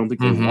to. Like, I don't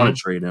think they want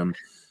to trade him.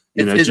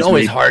 It's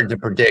always hard to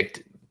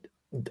predict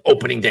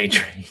opening day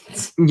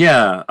trades.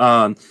 Yeah.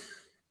 But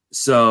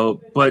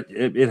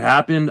it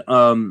happened.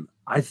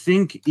 I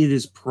think it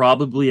is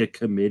probably a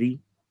committee,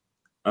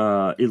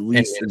 at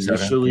least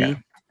initially. Yeah.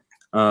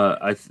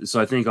 I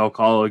think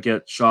Alcala will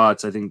get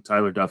shots. I think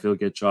Tyler Duffey will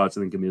get shots.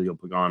 I think Emilio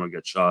Pagan will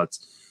get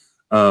shots.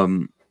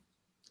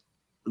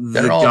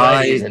 They're all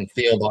righties, and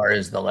Thielbar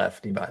is the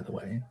lefty, by the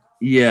way.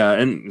 Yeah,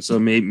 and so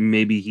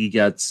maybe he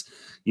gets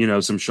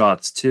some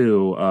shots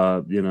too.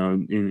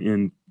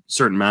 In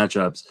certain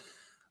matchups.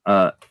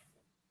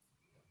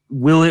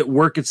 Will it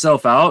work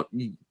itself out?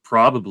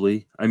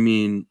 Probably. I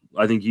mean,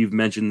 I think you've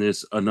mentioned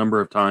this a number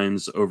of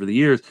times over the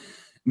years.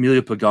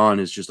 Emilio Pagan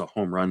is just a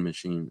home run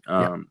machine,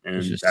 and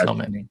just so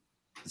many.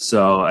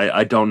 So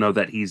I don't know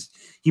that he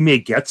may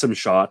get some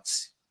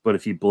shots, but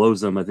if he blows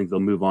them, I think they'll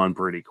move on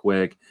pretty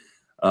quick.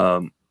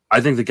 I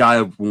think the guy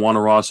I want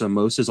to roster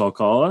most is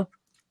Alcala.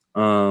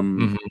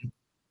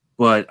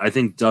 But I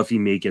think Duffey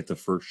may get the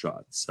first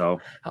shot.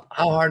 So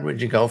how hard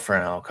would you go for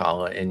an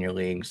Alcala in your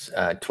leagues,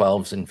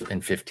 12s and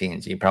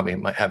 15s? You probably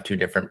might have two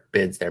different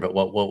bids there, but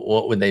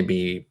what would they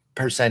be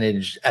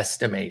percentage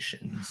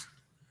estimations?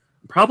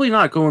 Probably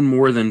not going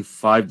more than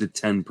 5 to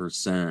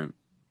 10%.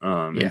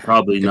 And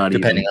probably not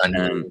depending even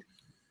 10. on.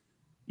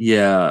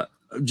 Yeah,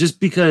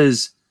 just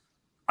because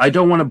I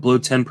don't want to blow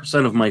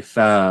 10% of my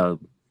fab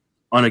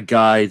on a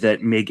guy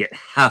that may get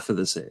half of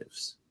the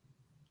saves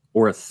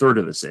or a third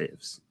of the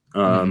saves.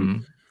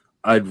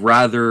 I'd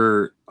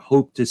rather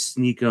hope to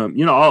sneak them.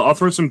 I'll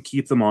throw some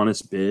keep them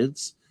honest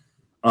bids.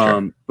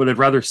 But I'd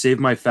rather save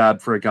my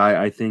fab for a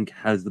guy I think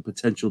has the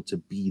potential to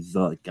be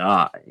the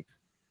guy.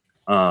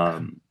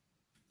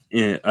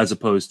 As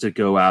opposed to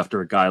go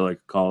after a guy like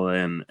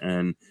Colin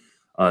and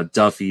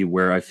Duffey,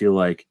 where I feel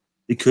like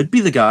it could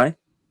be the guy,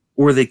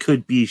 or they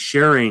could be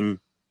sharing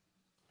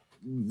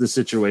the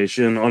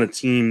situation on a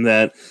team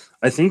that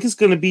I think is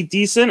going to be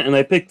decent, and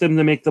I picked them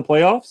to make the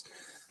playoffs.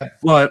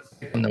 But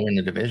and they win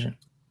the division.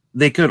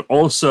 They could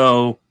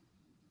also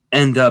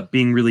end up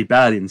being really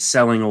bad in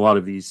selling a lot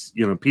of these,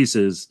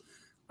 pieces,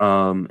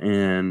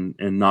 and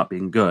not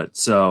being good.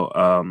 So,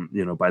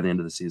 by the end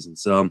of the season.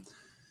 So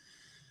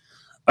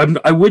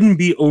I wouldn't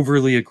be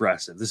overly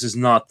aggressive. This is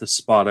not the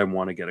spot I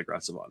want to get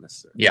aggressive on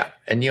necessarily. Yeah,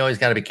 and you always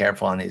got to be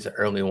careful on these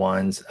early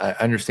ones. I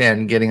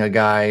understand getting a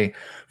guy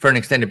for an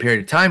extended period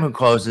of time who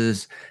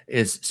closes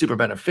is super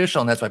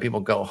beneficial, and that's why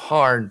people go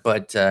hard.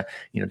 But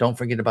don't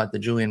forget about the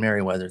Julian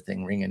Merriweather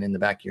thing ringing in the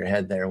back of your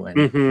head there when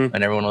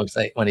everyone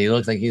when he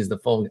looks like he's the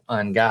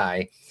full-on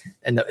guy.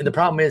 And the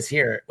problem is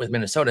here with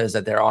Minnesota is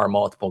that there are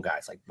multiple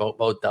guys like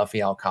both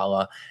Duffy,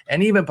 Alcala,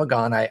 and even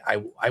Pagan.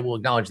 I will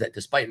acknowledge that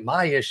despite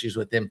my issues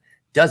with him,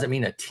 doesn't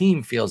mean a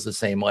team feels the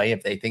same way.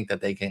 If they think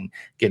that they can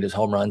get his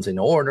home runs in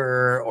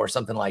order or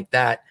something like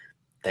that,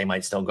 they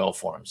might still go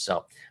for him.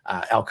 So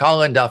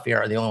Alcala and Duffy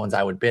are the only ones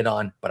I would bid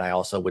on, but I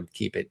also would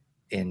keep it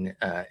in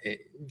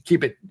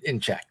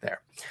check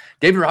there.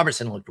 David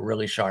Robertson looked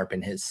really sharp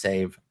in his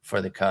save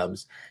for the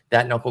Cubs.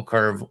 That knuckle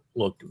curve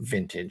looked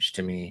vintage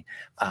to me.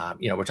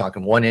 We're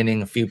talking 1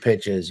 inning, a few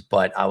pitches,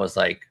 but I was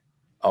like,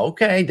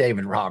 okay,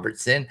 David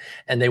Robertson.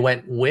 And they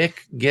went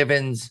Wick,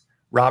 Givens,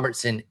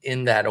 Robertson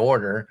in that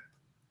order.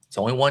 It's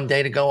only 1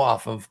 day to go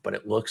off of, but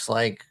it looks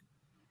like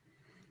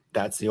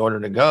that's the order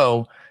to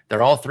go.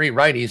 They're all 3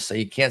 righties, so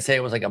you can't say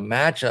it was like a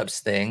matchups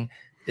thing.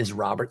 Is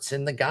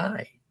Robertson the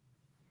guy?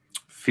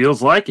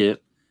 Feels like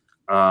it.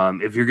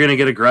 If you're going to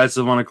get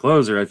aggressive on a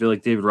closer, I feel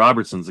like David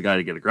Robertson's the guy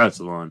to get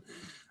aggressive on.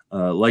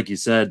 Like you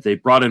said, they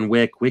brought in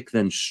Wick. Wick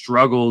then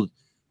struggled,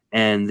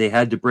 and they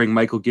had to bring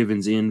Michael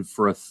Givens in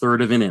for a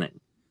third of an inning.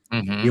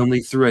 He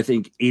only threw, I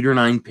think, 8 or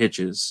 9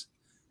 pitches.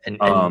 And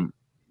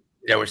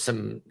there was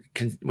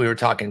we were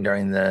talking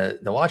during the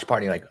watch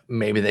party, like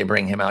maybe they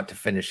bring him out to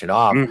finish it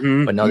off,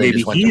 but no, they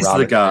just went he's to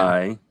the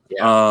guy.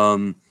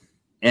 Yeah.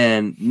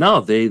 And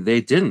no, they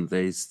didn't.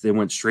 They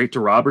went straight to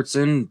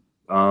Robertson.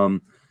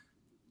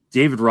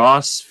 David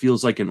Ross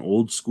feels like an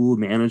old school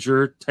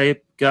manager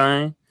type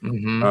guy.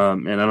 And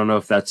I don't know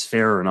if that's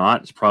fair or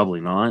not. It's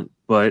probably not,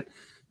 but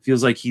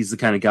feels like he's the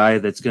kind of guy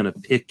that's going to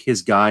pick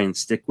his guy and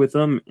stick with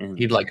him. And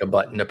he'd like a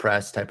button to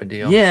press type of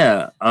deal.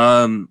 Yeah.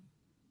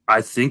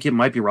 I think it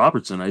might be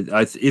Robertson.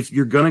 If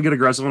you're going to get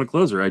aggressive on a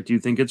closer, I do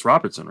think it's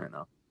Robertson right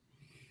now.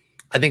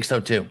 I think so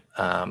too.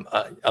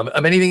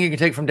 Of anything you can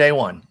take from day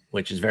one,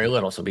 which is very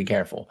little, so be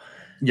careful.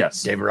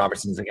 Yes. David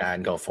Robertson's the guy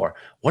I'd go for.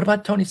 What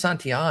about Tony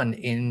Santillan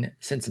in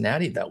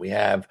Cincinnati, though? We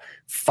have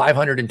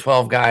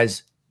 512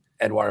 guys.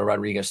 Eduardo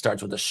Rodriguez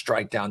starts with a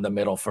strike down the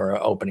middle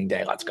for opening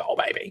day. Let's go,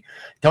 baby.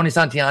 Tony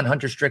Santillan,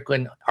 Hunter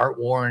Strickland, Art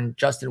Warren,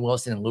 Justin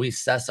Wilson, and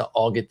Luis Sessa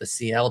all get the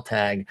CL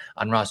tag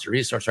on roster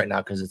resource right now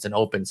because it's an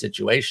open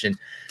situation.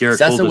 Garrett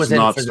Cole does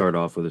not start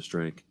off with a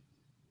strike.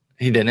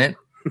 He didn't?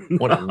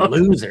 What a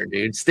loser,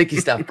 dude. Sticky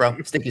stuff, bro.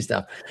 Sticky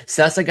stuff.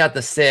 Sessa got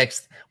the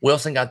 6th.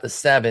 Wilson got the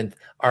 7th.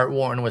 Art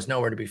Warren was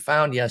nowhere to be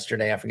found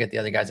yesterday. I forget the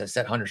other guys I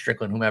said, Hunter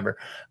Strickland, whomever.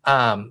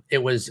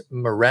 It was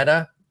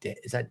Moretta.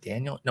 Is that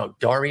Daniel? No,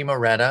 Dari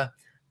Moretta.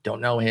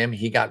 Don't know him.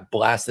 He got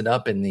blasted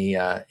up in the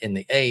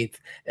 8th.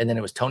 And then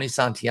it was Tony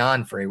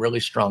Santillan for a really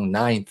strong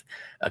 9th,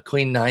 a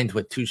clean 9th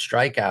with 2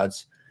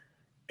 strikeouts.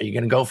 Are you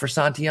going to go for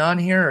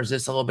Santillan here? Or is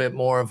this a little bit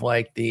more of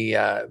like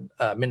the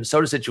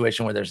Minnesota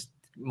situation where there's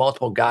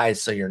multiple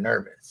guys, so you're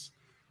nervous?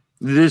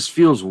 This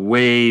feels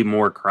way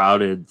more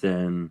crowded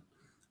than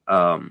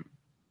the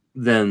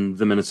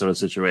Minnesota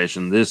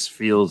situation. This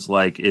feels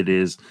like it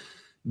is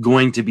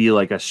going to be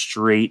like a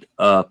straight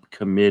up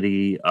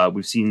committee.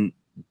 We've seen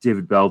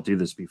David Bell do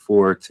this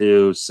before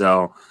too.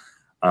 So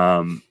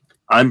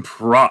I'll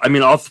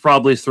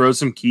probably throw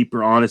some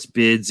keeper honest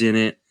bids in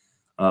it.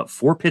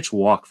 4-pitch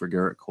walk for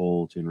Garrett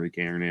Cole to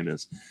Enrique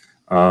Hernandez.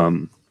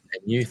 And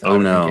you thought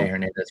Enrique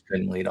Hernandez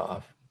couldn't lead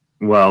off.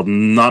 Well,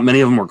 not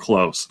many of them were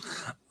close,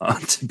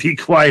 to be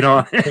quite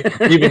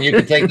honest. Even you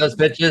could take those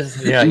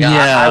pitches? Yeah.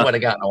 I would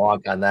have gotten a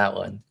walk on that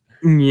one.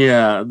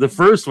 Yeah, the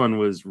first one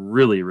was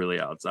really, really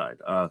outside.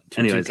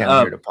 Anyways,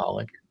 to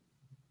Pollock.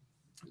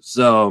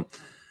 So,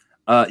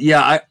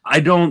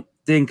 I don't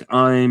think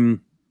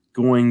I'm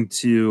going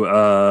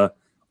to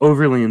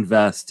overly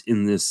invest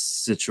in this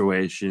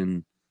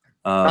situation.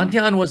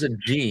 Santillan was a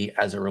G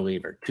as a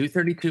reliever,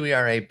 2.32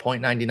 ERA,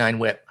 0.99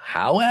 WHIP.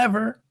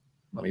 However,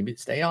 let me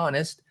stay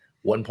honest,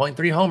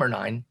 1.3 homer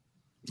 9.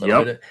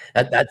 Yep.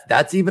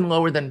 That's even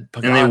lower than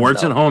Pagan's, and they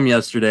weren't at home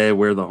yesterday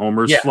where the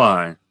homers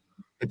fly.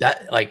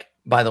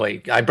 By the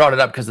way, I brought it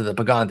up because of the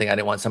Pagan thing. I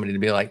didn't want somebody to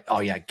be like,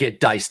 oh yeah,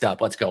 get diced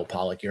up. Let's go,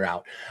 Pollock, you're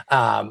out.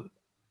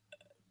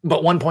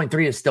 But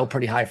 1.3 is still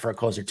pretty high for a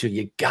closer too.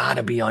 You got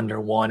to be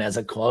under 1 as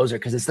a closer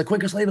because it's the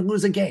quickest way to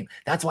lose a game.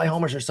 That's why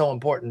homers are so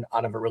important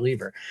out of a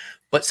reliever.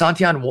 But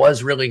Santillan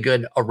was really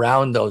good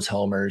around those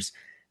homers.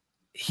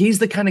 He's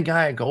the kind of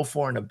guy I go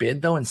for in a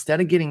bid, though. Instead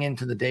of getting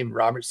into the David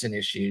Robertson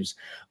issues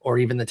or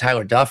even the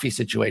Tyler Duffy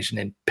situation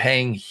and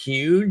paying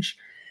huge.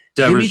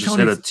 Devers just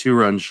hit a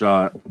 2-run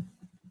shot.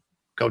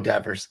 Go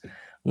Devers.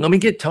 Let me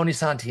get Tony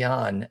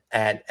Santillan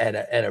at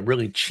a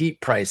really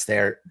cheap price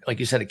there. Like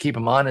you said, to keep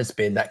him on his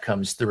bid that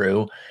comes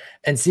through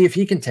and see if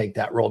he can take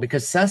that role,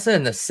 because Sessa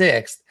in the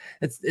 6th,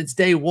 it's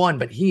day one,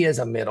 but he is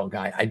a middle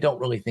guy. I don't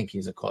really think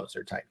he's a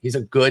closer type. He's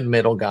a good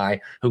middle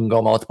guy who can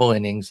go multiple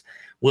innings.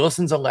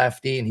 Wilson's a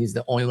lefty, and he's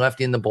the only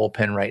lefty in the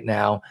bullpen right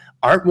now.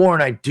 Art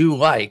Warren I do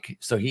like,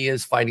 so he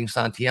is fighting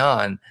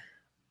Santillan,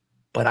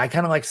 but I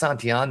kind of like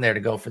Santillan there to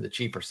go for the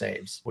cheaper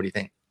saves. What do you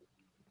think?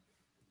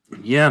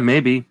 Yeah,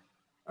 maybe.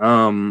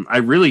 I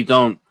really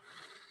don't.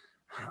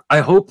 I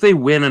hope they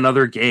win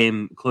another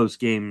close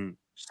game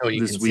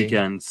this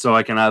weekend, so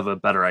I can have a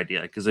better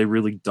idea, because I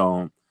really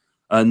don't.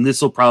 And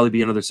this will probably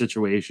be another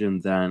situation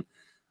that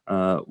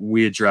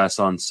we address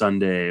on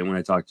Sunday when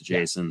I talk to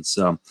Jason.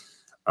 So,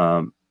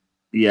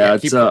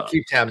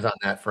 keep tabs on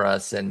that for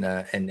us and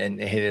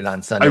hit it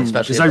on Sunday,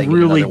 especially because I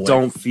really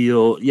don't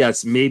feel.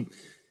 Yes, maybe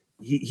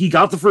he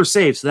got the first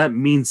save, so that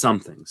means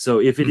something. So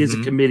if it is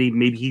a committee,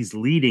 maybe he's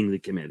leading the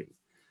committee.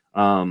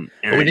 But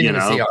we didn't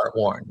even see Art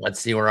Warren. Let's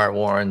see where Art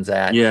Warren's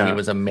at. Yeah, he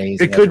was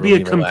amazing. It could be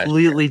a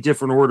completely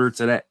different order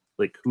today.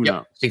 Like, who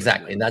knows?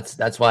 Exactly. And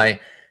that's why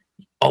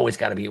you always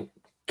got to be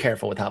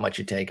careful with how much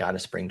you take out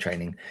of spring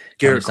training.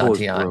 Gerrit Cole is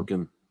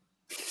broken.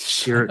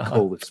 Gerrit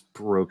Cole is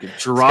broken.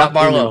 Scott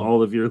Barlow,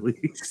 all of your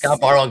leagues.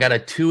 Scott Barlow got a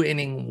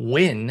 2-inning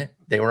win.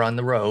 They were on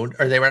the road,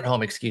 or they were at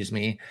home, excuse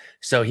me.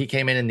 So he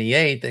came in the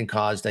 8th and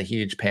caused a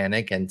huge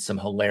panic and some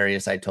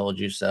hilarious "I told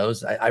you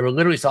so's." I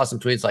literally saw some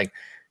tweets like,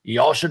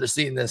 "Y'all should have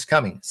seen this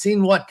coming."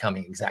 Seen what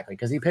coming exactly?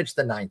 Because he pitched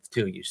the 9th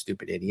too, you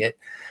stupid idiot.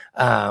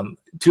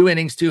 2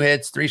 innings, 2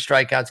 hits, 3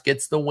 strikeouts,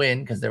 gets the win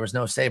because there was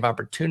no save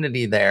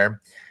opportunity there.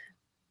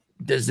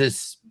 Does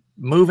this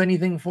move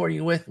anything for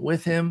you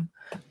with him,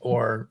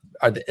 or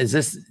is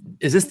this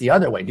the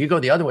other way? Do you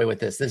go the other way with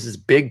this? This is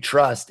big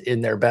trust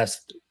in their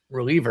best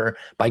reliever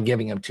by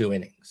giving him 2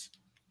 innings.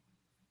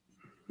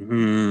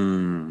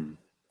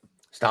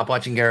 Stop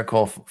watching Gerrit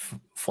Cole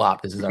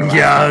flop. This is our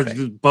last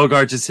topic.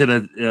 Bogart just hit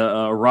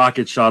a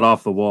rocket shot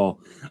off the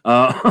wall.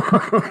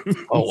 Oh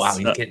wow,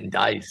 he's getting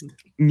diced.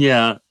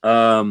 Yeah.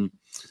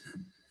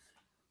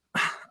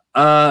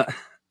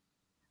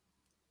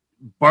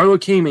 Barlow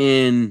came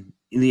in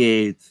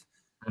the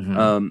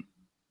 8th,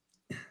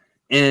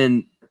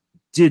 and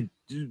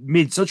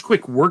made such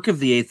quick work of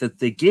the 8th that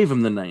they gave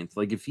him the 9th.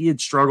 Like, if he had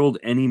struggled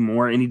any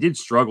more, and he did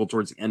struggle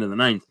towards the end of the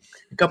 9th,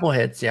 a couple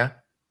hits, yeah.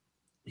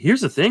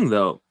 Here's the thing,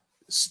 though.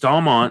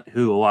 Stallmont,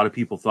 who a lot of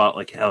people thought,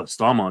 like, hell,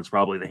 Stallmont's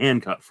probably the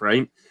handcuff,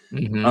 right?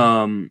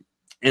 And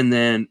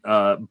then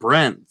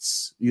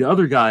Brent's, the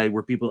other guy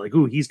where people are like,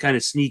 ooh, he's kind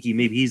of sneaky.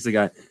 Maybe he's the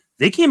guy.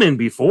 They came in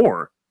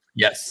before.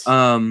 Yes.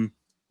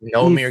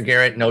 No Amir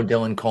Garrett, no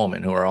Dylan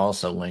Coleman, who are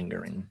also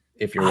lingering,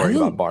 if you're worried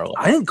about Barlow.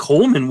 I think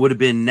Coleman would have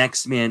been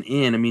next man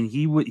in. I mean,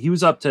 he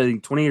was up to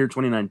 28 or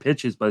 29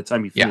 pitches by the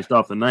time he finished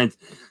off the 9th.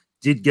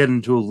 Did get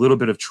into a little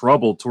bit of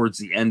trouble towards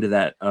the end of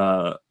that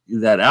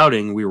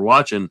outing we were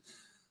watching.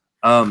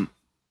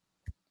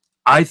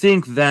 I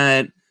think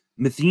that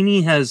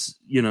Matheny has,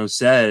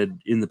 said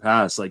in the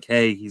past, like,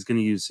 hey, he's going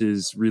to use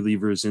his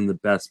relievers in the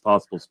best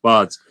possible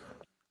spots.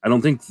 I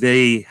don't think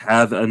they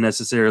have a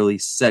necessarily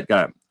set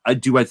guy. I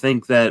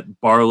think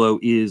that Barlow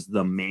is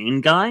the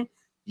main guy.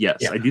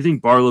 Yes, I do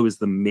think Barlow is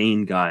the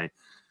main guy.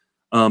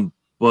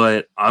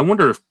 But I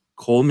wonder if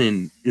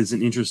Coleman is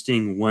an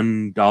interesting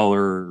 $1,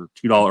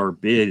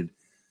 $2 bid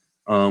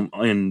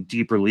in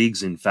deeper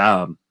leagues in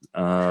Fab.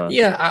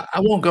 I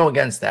won't go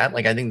against that.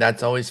 Like, I think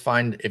that's always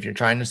fine if you're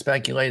trying to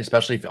speculate,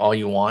 especially if all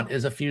you want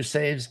is a few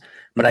saves.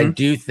 But I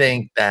do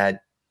think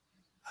that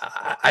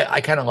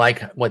I kind of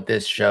like what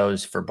this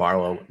shows for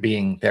Barlow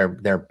being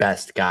their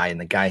best guy and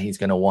the guy he's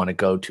going to want to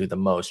go to the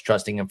most,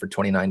 trusting him for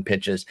 29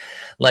 pitches.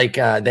 Like,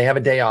 they have a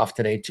day off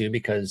today too,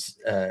 because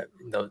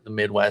the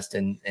Midwest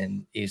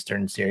and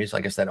Eastern series,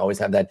 like I said, always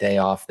have that day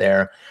off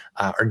there,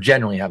 or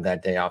generally have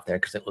that day off there,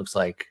 because it looks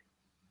like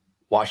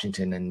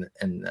Washington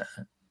and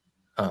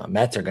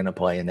Mets are going to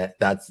play, and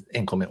that's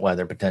inclement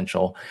weather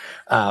potential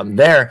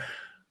there.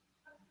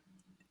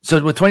 So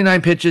with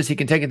 29 pitches, he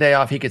can take a day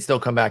off. He could still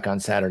come back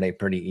on Saturday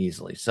pretty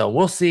easily. So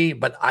we'll see.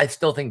 But I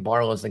still think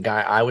Barlow is the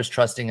guy. I was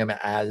trusting him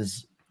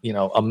as,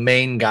 a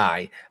main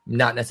guy,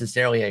 not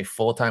necessarily a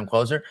full-time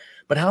closer.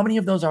 But how many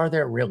of those are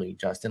there really,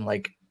 Justin?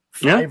 Like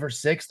 5 or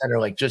 6 that are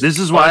like just. This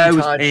is why I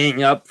was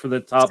paying up for the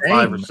top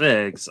 5 or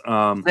 6.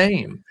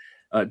 Same.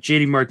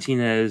 JD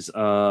Martinez,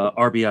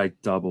 RBI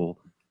double.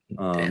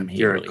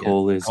 Gerrit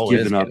Cole is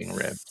giving up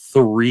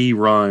 3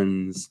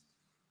 runs.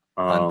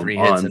 On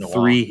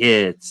 3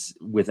 hits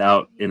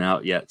without an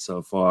out yet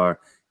so far,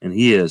 and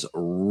he is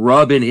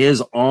rubbing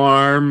his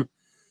arm,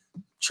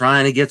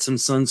 trying to get some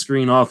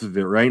sunscreen off of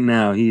it right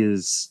now. He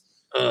is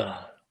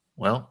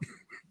well,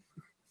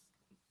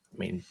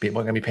 mean, people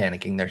are going to be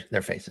panicking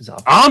their faces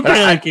off. I'm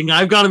panicking.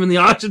 I've got him in the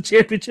Auction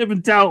Championship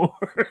in Tower.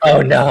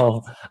 Oh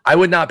no, I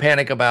would not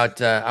panic about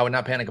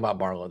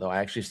Barlow though. I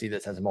actually see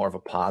this as more of a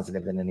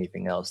positive than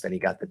anything else that he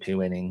got the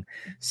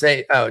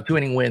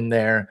 2-inning win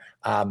there.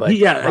 But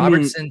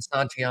Robertson,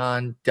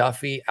 Santillan,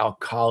 Duffy,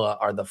 Alcala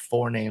are the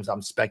 4 names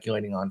I'm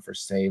speculating on for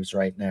saves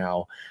right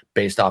now,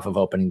 based off of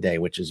opening day,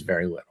 which is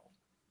very little.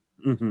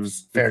 Mm-hmm.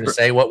 Fair to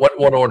say. What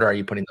order are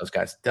you putting those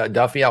guys?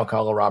 Duffy,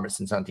 Alcala,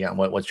 Robertson, Santillan.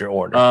 What's your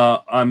order?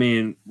 I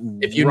mean,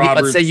 if you need,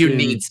 let's say you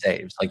need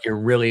saves, like you're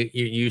really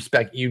you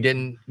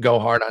didn't go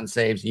hard on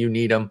saves, you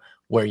need them.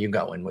 Where are you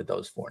going with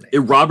those 4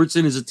 names?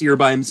 Robertson is a tier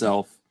by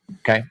himself.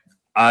 Okay,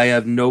 I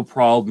have no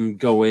problem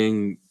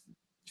going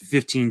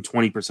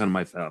 15-20% of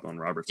my fab on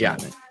Robertson. Yeah,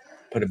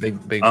 put a big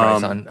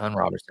price on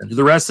Robertson.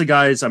 The rest of the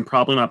guys, I'm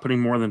probably not putting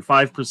more than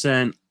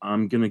 5%.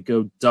 I'm gonna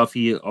go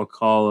Duffy,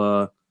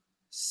 Alcala,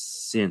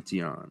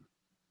 Santillan.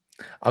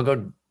 I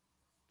think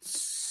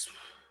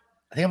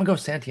I'm gonna go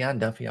Santillan,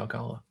 Duffy,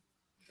 Alcala.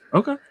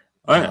 Okay.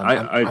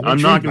 I'm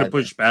not going to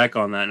push back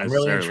on that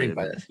necessarily. I'm really intrigued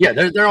by this. Yeah,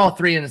 they're all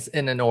 3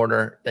 in an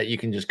order that you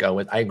can just go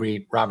with. I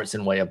agree.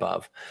 Robertson way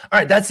above. All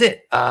right, that's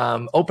it.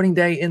 Opening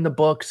day in the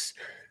books.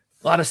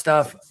 A lot of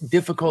stuff.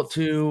 Difficult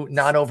to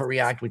not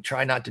overreact. We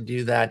try not to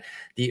do that.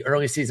 The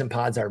early season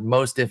pods are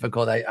most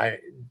difficult. I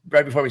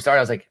right before we started,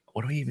 I was like,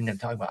 what are we even going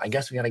to talk about? I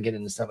guess we got to get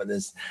into some of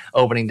this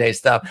opening day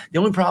stuff. The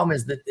only problem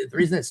is that the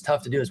reason it's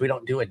tough to do is we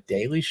don't do a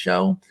daily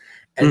show.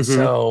 And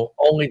so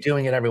only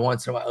doing it every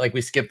once in a while, like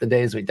we skip the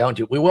days we don't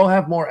do. We will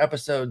have more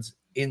episodes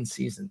in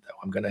season, though.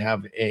 I'm going to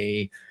have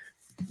a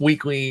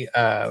weekly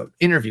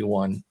interview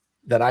one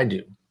that I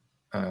do.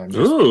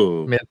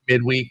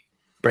 Midweek,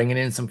 bringing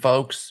in some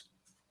folks.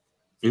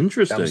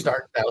 Interesting.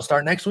 That'll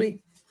start next week.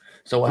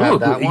 So we'll have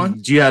that one.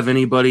 Do you have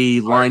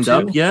anybody lined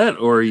up yet,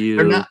 or are you?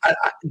 They're not,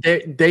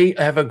 they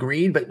have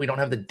agreed, but we don't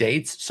have the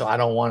dates, so I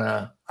don't want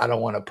to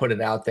put it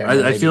out there.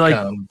 I feel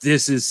like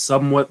this is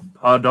somewhat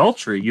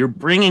adultery. You're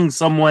bringing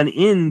someone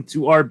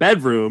into our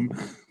bedroom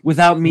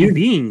without me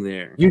being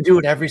there. You do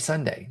it every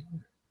Sunday.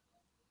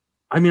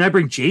 I mean, I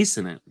bring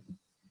Jason in.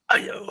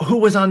 Who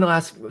was on the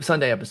last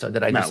Sunday episode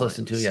that I just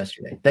listened to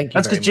yesterday? Thank you.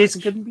 That's because Jason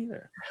couldn't be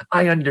there.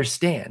 I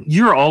understand.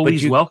 You're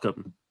always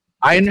welcome.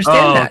 I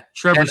understand that.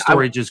 Trevor's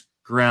story just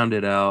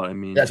grounded out. I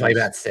mean, that's why he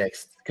got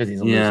 6th, because he's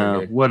a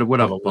loser. What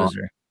a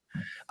loser.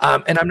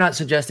 And I'm not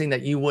suggesting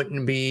that you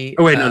wouldn't be.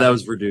 Oh wait, no, that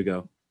was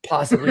Verdugo.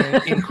 Possibly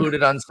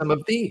included on some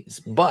of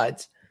these,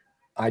 but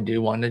I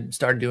do want to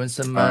start doing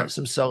some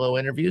solo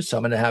interviews, so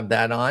I'm going to have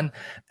that on.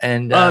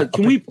 And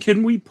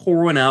can we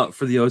pour one out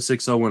for the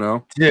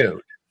 06010?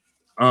 Dude.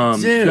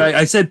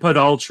 I said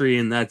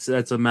Podoltry, and that's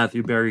a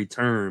Matthew Berry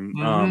term.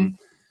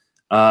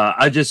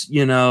 I just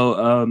and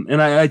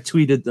I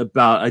tweeted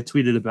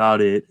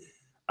about it.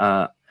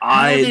 How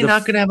are they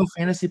not going to have a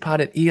fantasy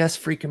pod at ES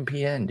freaking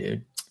PN,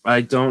 dude?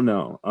 I don't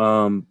know.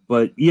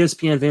 But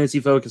ESPN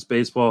Fantasy Focus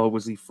Baseball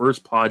was the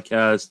first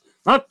podcast,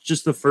 not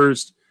just the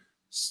first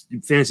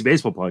fantasy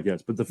baseball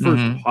podcast, but the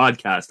first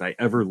podcast I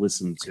ever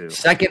listened to.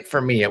 Second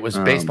for me, it was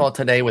Baseball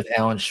Today with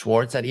Alan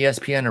Schwartz at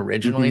ESPN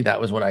originally.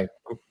 That was what I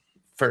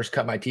first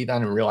cut my teeth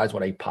on and realized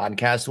what a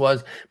podcast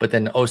was. But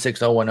then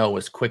 06010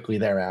 was quickly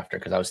thereafter,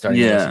 because I was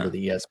starting to listen to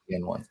the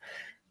ESPN ones.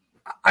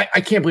 I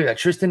can't believe that.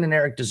 Tristan and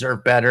Eric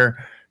deserve better.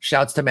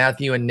 Shouts to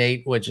Matthew and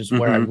Nate, which is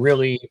where I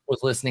really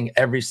was listening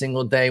every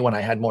single day when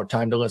I had more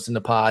time to listen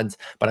to pods.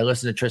 But I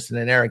listen to Tristan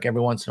and Eric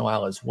every once in a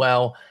while as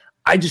well.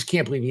 I just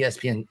can't believe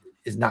ESPN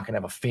is not going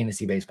to have a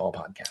fantasy baseball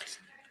podcast.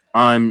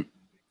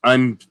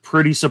 I'm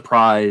pretty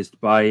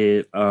surprised by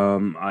it.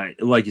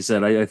 Like you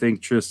said, I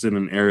think Tristan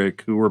and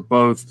Eric, who were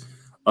both,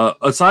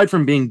 aside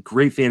from being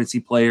great fantasy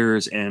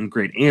players and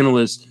great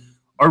analysts,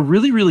 are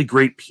really, really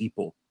great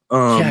people.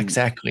 Yeah,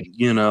 exactly.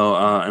 And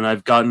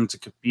I've gotten to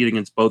compete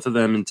against both of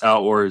them in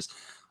Tout Wars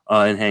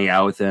and hang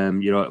out with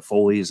them, at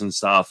Foley's and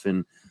stuff.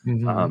 And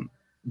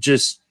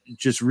just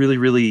really,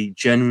 really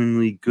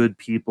genuinely good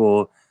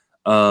people.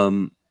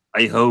 I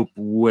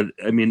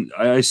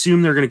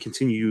assume they're going to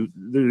continue.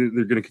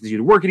 They're going to continue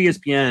to work at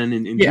ESPN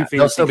and do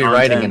they'll still be content.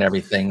 writing and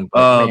everything.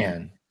 But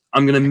man,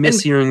 I'm going to miss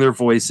hearing their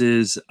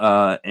voices.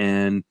 I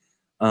don't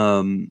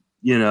know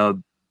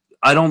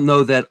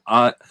that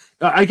I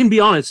can be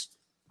honest.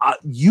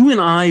 You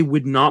and I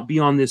would not be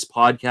on this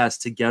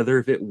podcast together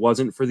if it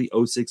wasn't for the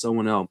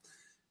 06010,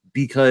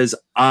 because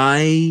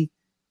I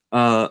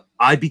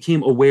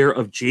became aware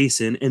of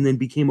Jason and then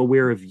became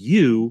aware of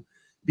you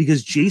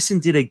because Jason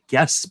did a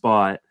guest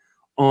spot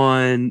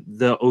on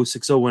the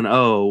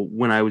 06010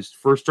 when I was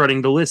first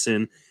starting to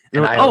listen.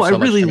 And I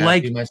really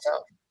like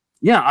myself.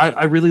 Yeah,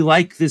 I really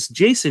like this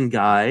Jason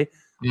guy.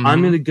 I'm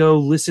going to go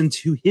listen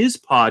to his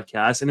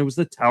podcast, and it was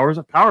the Towers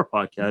of Power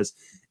podcast.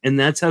 And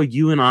that's how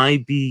you and I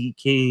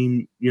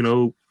became,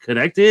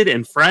 connected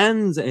and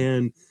friends.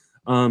 And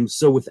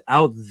so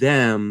without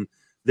them,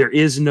 there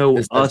is no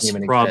us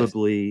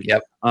probably.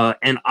 Yep.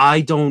 And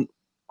I don't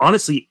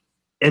honestly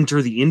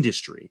enter the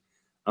industry.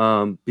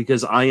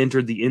 because I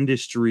entered the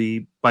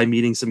industry by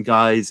meeting some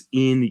guys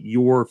in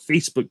your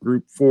Facebook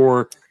group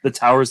for the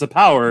Towers of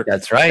Power.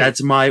 That's right.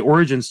 That's my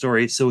origin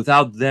story. So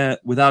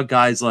without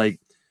guys like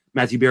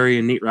Matthew Berry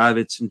and Nate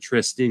Ravitz and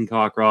Tristan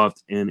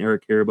Cockcroft and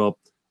Eric Karabell,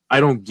 I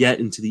don't get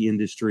into the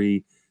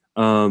industry.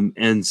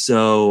 And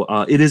so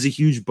it is a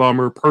huge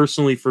bummer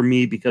personally for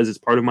me because it's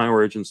part of my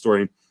origin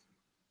story.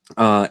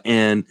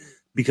 And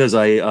because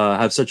I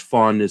have such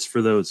fondness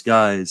for those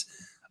guys.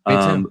 Me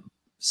too.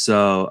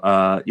 So,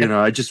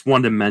 I just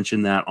wanted to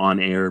mention that on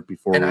air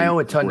before. And I owe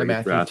a ton to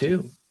Matthew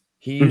too.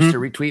 He used to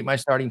retweet my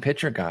starting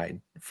pitcher guide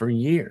for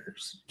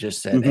years.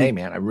 Just said, hey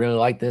man, I really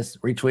like this.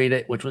 Retweet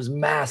it, which was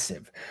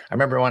massive. I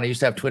remember when I used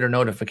to have Twitter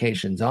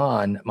notifications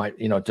on my,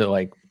 to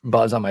like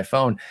buzz on my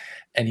phone,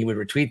 and he would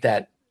retweet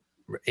that,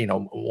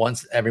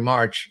 once every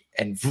March,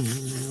 and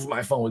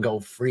my phone would go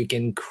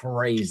freaking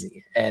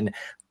crazy. And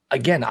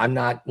again, I'm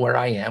not where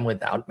I am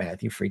without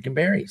Matthew freaking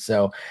Berry.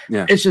 So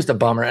It's just a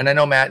bummer. And I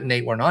know Matt and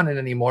Nate weren't on it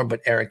anymore, but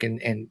Eric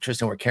and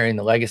Tristan were carrying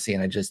the legacy.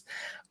 And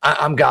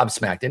I'm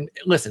gobsmacked. And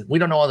listen, we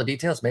don't know all the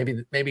details.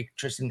 Maybe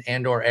Tristan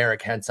and or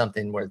Eric had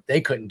something where they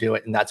couldn't do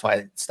it, and that's why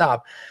it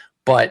stopped.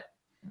 But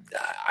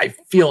I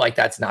feel like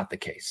that's not the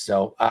case.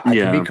 So I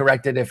can be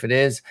corrected if it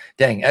is.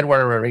 Dang,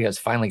 Eduardo Rodriguez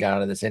finally got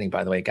out of this inning,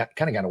 by the way. Kind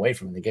of got away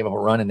from him. They gave up a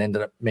run and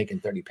ended up making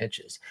 30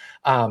 pitches.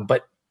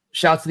 But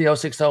shouts to the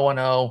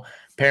 06010.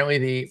 Apparently,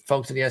 the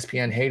folks at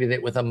ESPN hated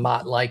it with a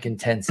Mott-like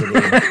intensity,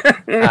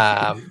 but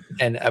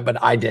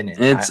I didn't.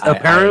 It's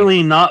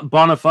apparently not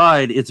bona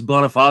fide. It's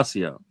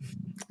Bonifacio.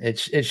 It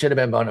should have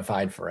been bona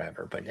fide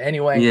forever. But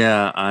anyway, it's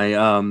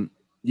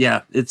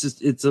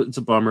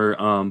a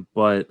bummer.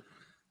 But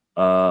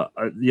I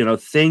want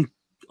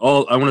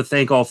to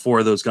thank all four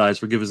of those guys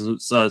for giving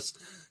us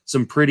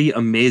some pretty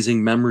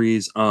amazing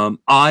memories.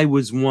 I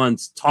was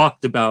once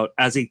talked about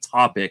as a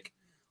topic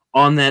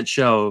on that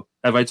show.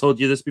 Have I told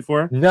you this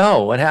before?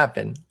 No, what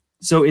happened?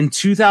 So in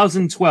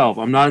 2012,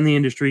 I'm not in the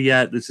industry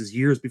yet. This is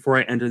years before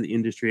I entered the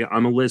industry.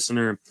 I'm a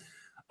listener.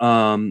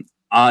 In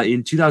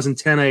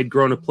 2010, I had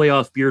grown a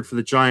playoff beard for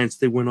the Giants.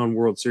 They went on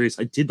World Series.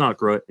 I did not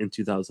grow it in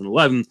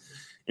 2011.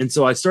 And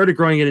so I started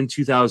growing it in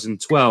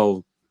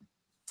 2012.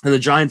 And the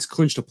Giants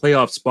clinched a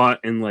playoff spot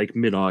in like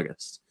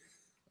mid-August.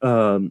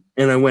 And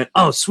I went,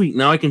 oh, sweet.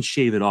 Now I can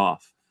shave it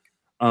off.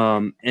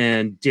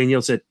 And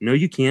Danielle said, no,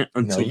 you can't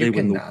until they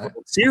win the World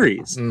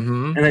Series.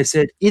 And I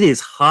said, it is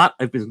hot.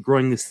 I've been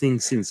growing this thing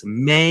since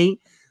May.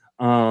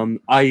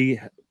 I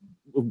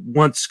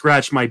once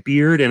scratched my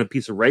beard and a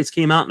piece of rice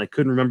came out, and I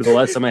couldn't remember the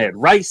last time I had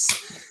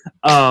rice.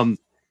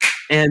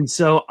 And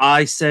so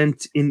I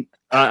sent in,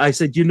 I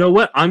said, you know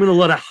what? I'm going to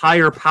let a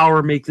higher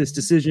power make this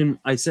decision.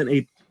 I sent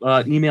a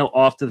email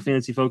off to the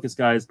Fantasy Focus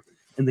guys,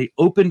 and they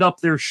opened up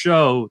their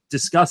show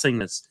discussing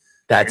this.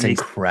 That's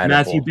incredible.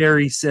 Matthew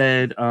Berry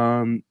said,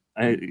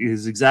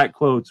 his exact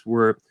quotes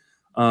were,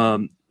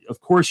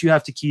 of course you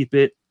have to keep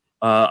it.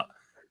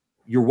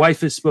 Your wife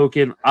has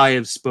spoken. I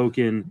have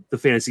spoken. The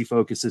Fantasy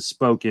Focus has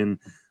spoken.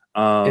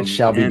 It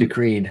shall be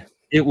decreed.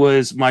 It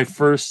was my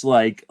first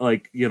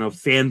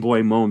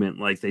fanboy moment.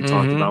 Like they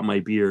talked about my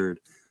beard.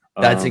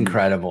 That's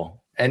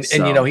incredible. And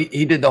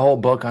he did the whole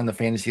book on the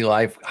Fantasy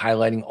Life,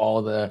 highlighting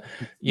all the.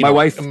 My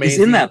wife is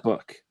in that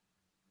book.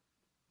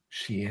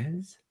 She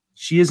is.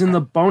 She is in the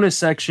bonus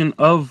section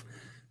of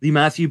the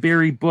Matthew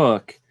Berry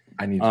book.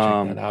 I need to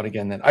check that out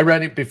again. Then I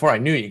read it before I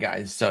knew you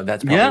guys, so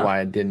that's probably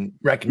why I didn't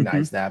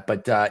recognize that.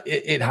 But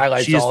it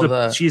highlights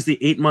She's the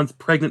 8-month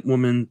pregnant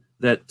woman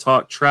that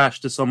talked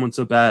trash to someone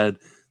so bad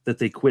that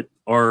they quit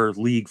our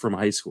league from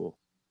high school.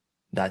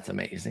 That's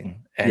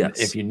amazing. And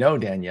if you know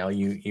Danielle,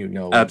 you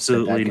know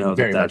absolutely that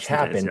very much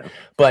happen.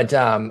 But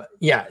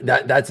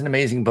that's an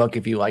amazing book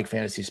if you like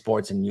fantasy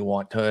sports and you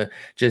want to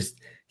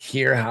just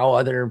hear how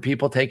other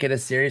people take it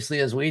as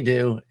seriously as we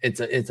do.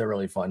 It's a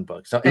really fun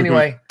book. So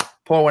anyway,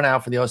 pour one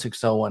out for the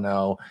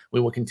 06010.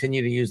 We will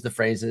continue to use the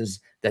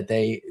phrases that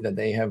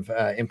they have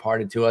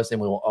imparted to us,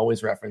 and we will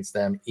always reference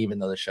them even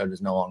though the show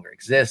does no longer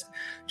exist.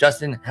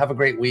 Justin, have a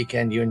great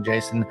weekend. You and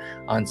Jason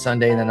on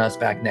Sunday, and then us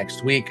back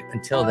next week.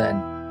 Until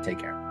then, take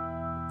care.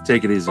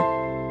 Take it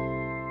easy.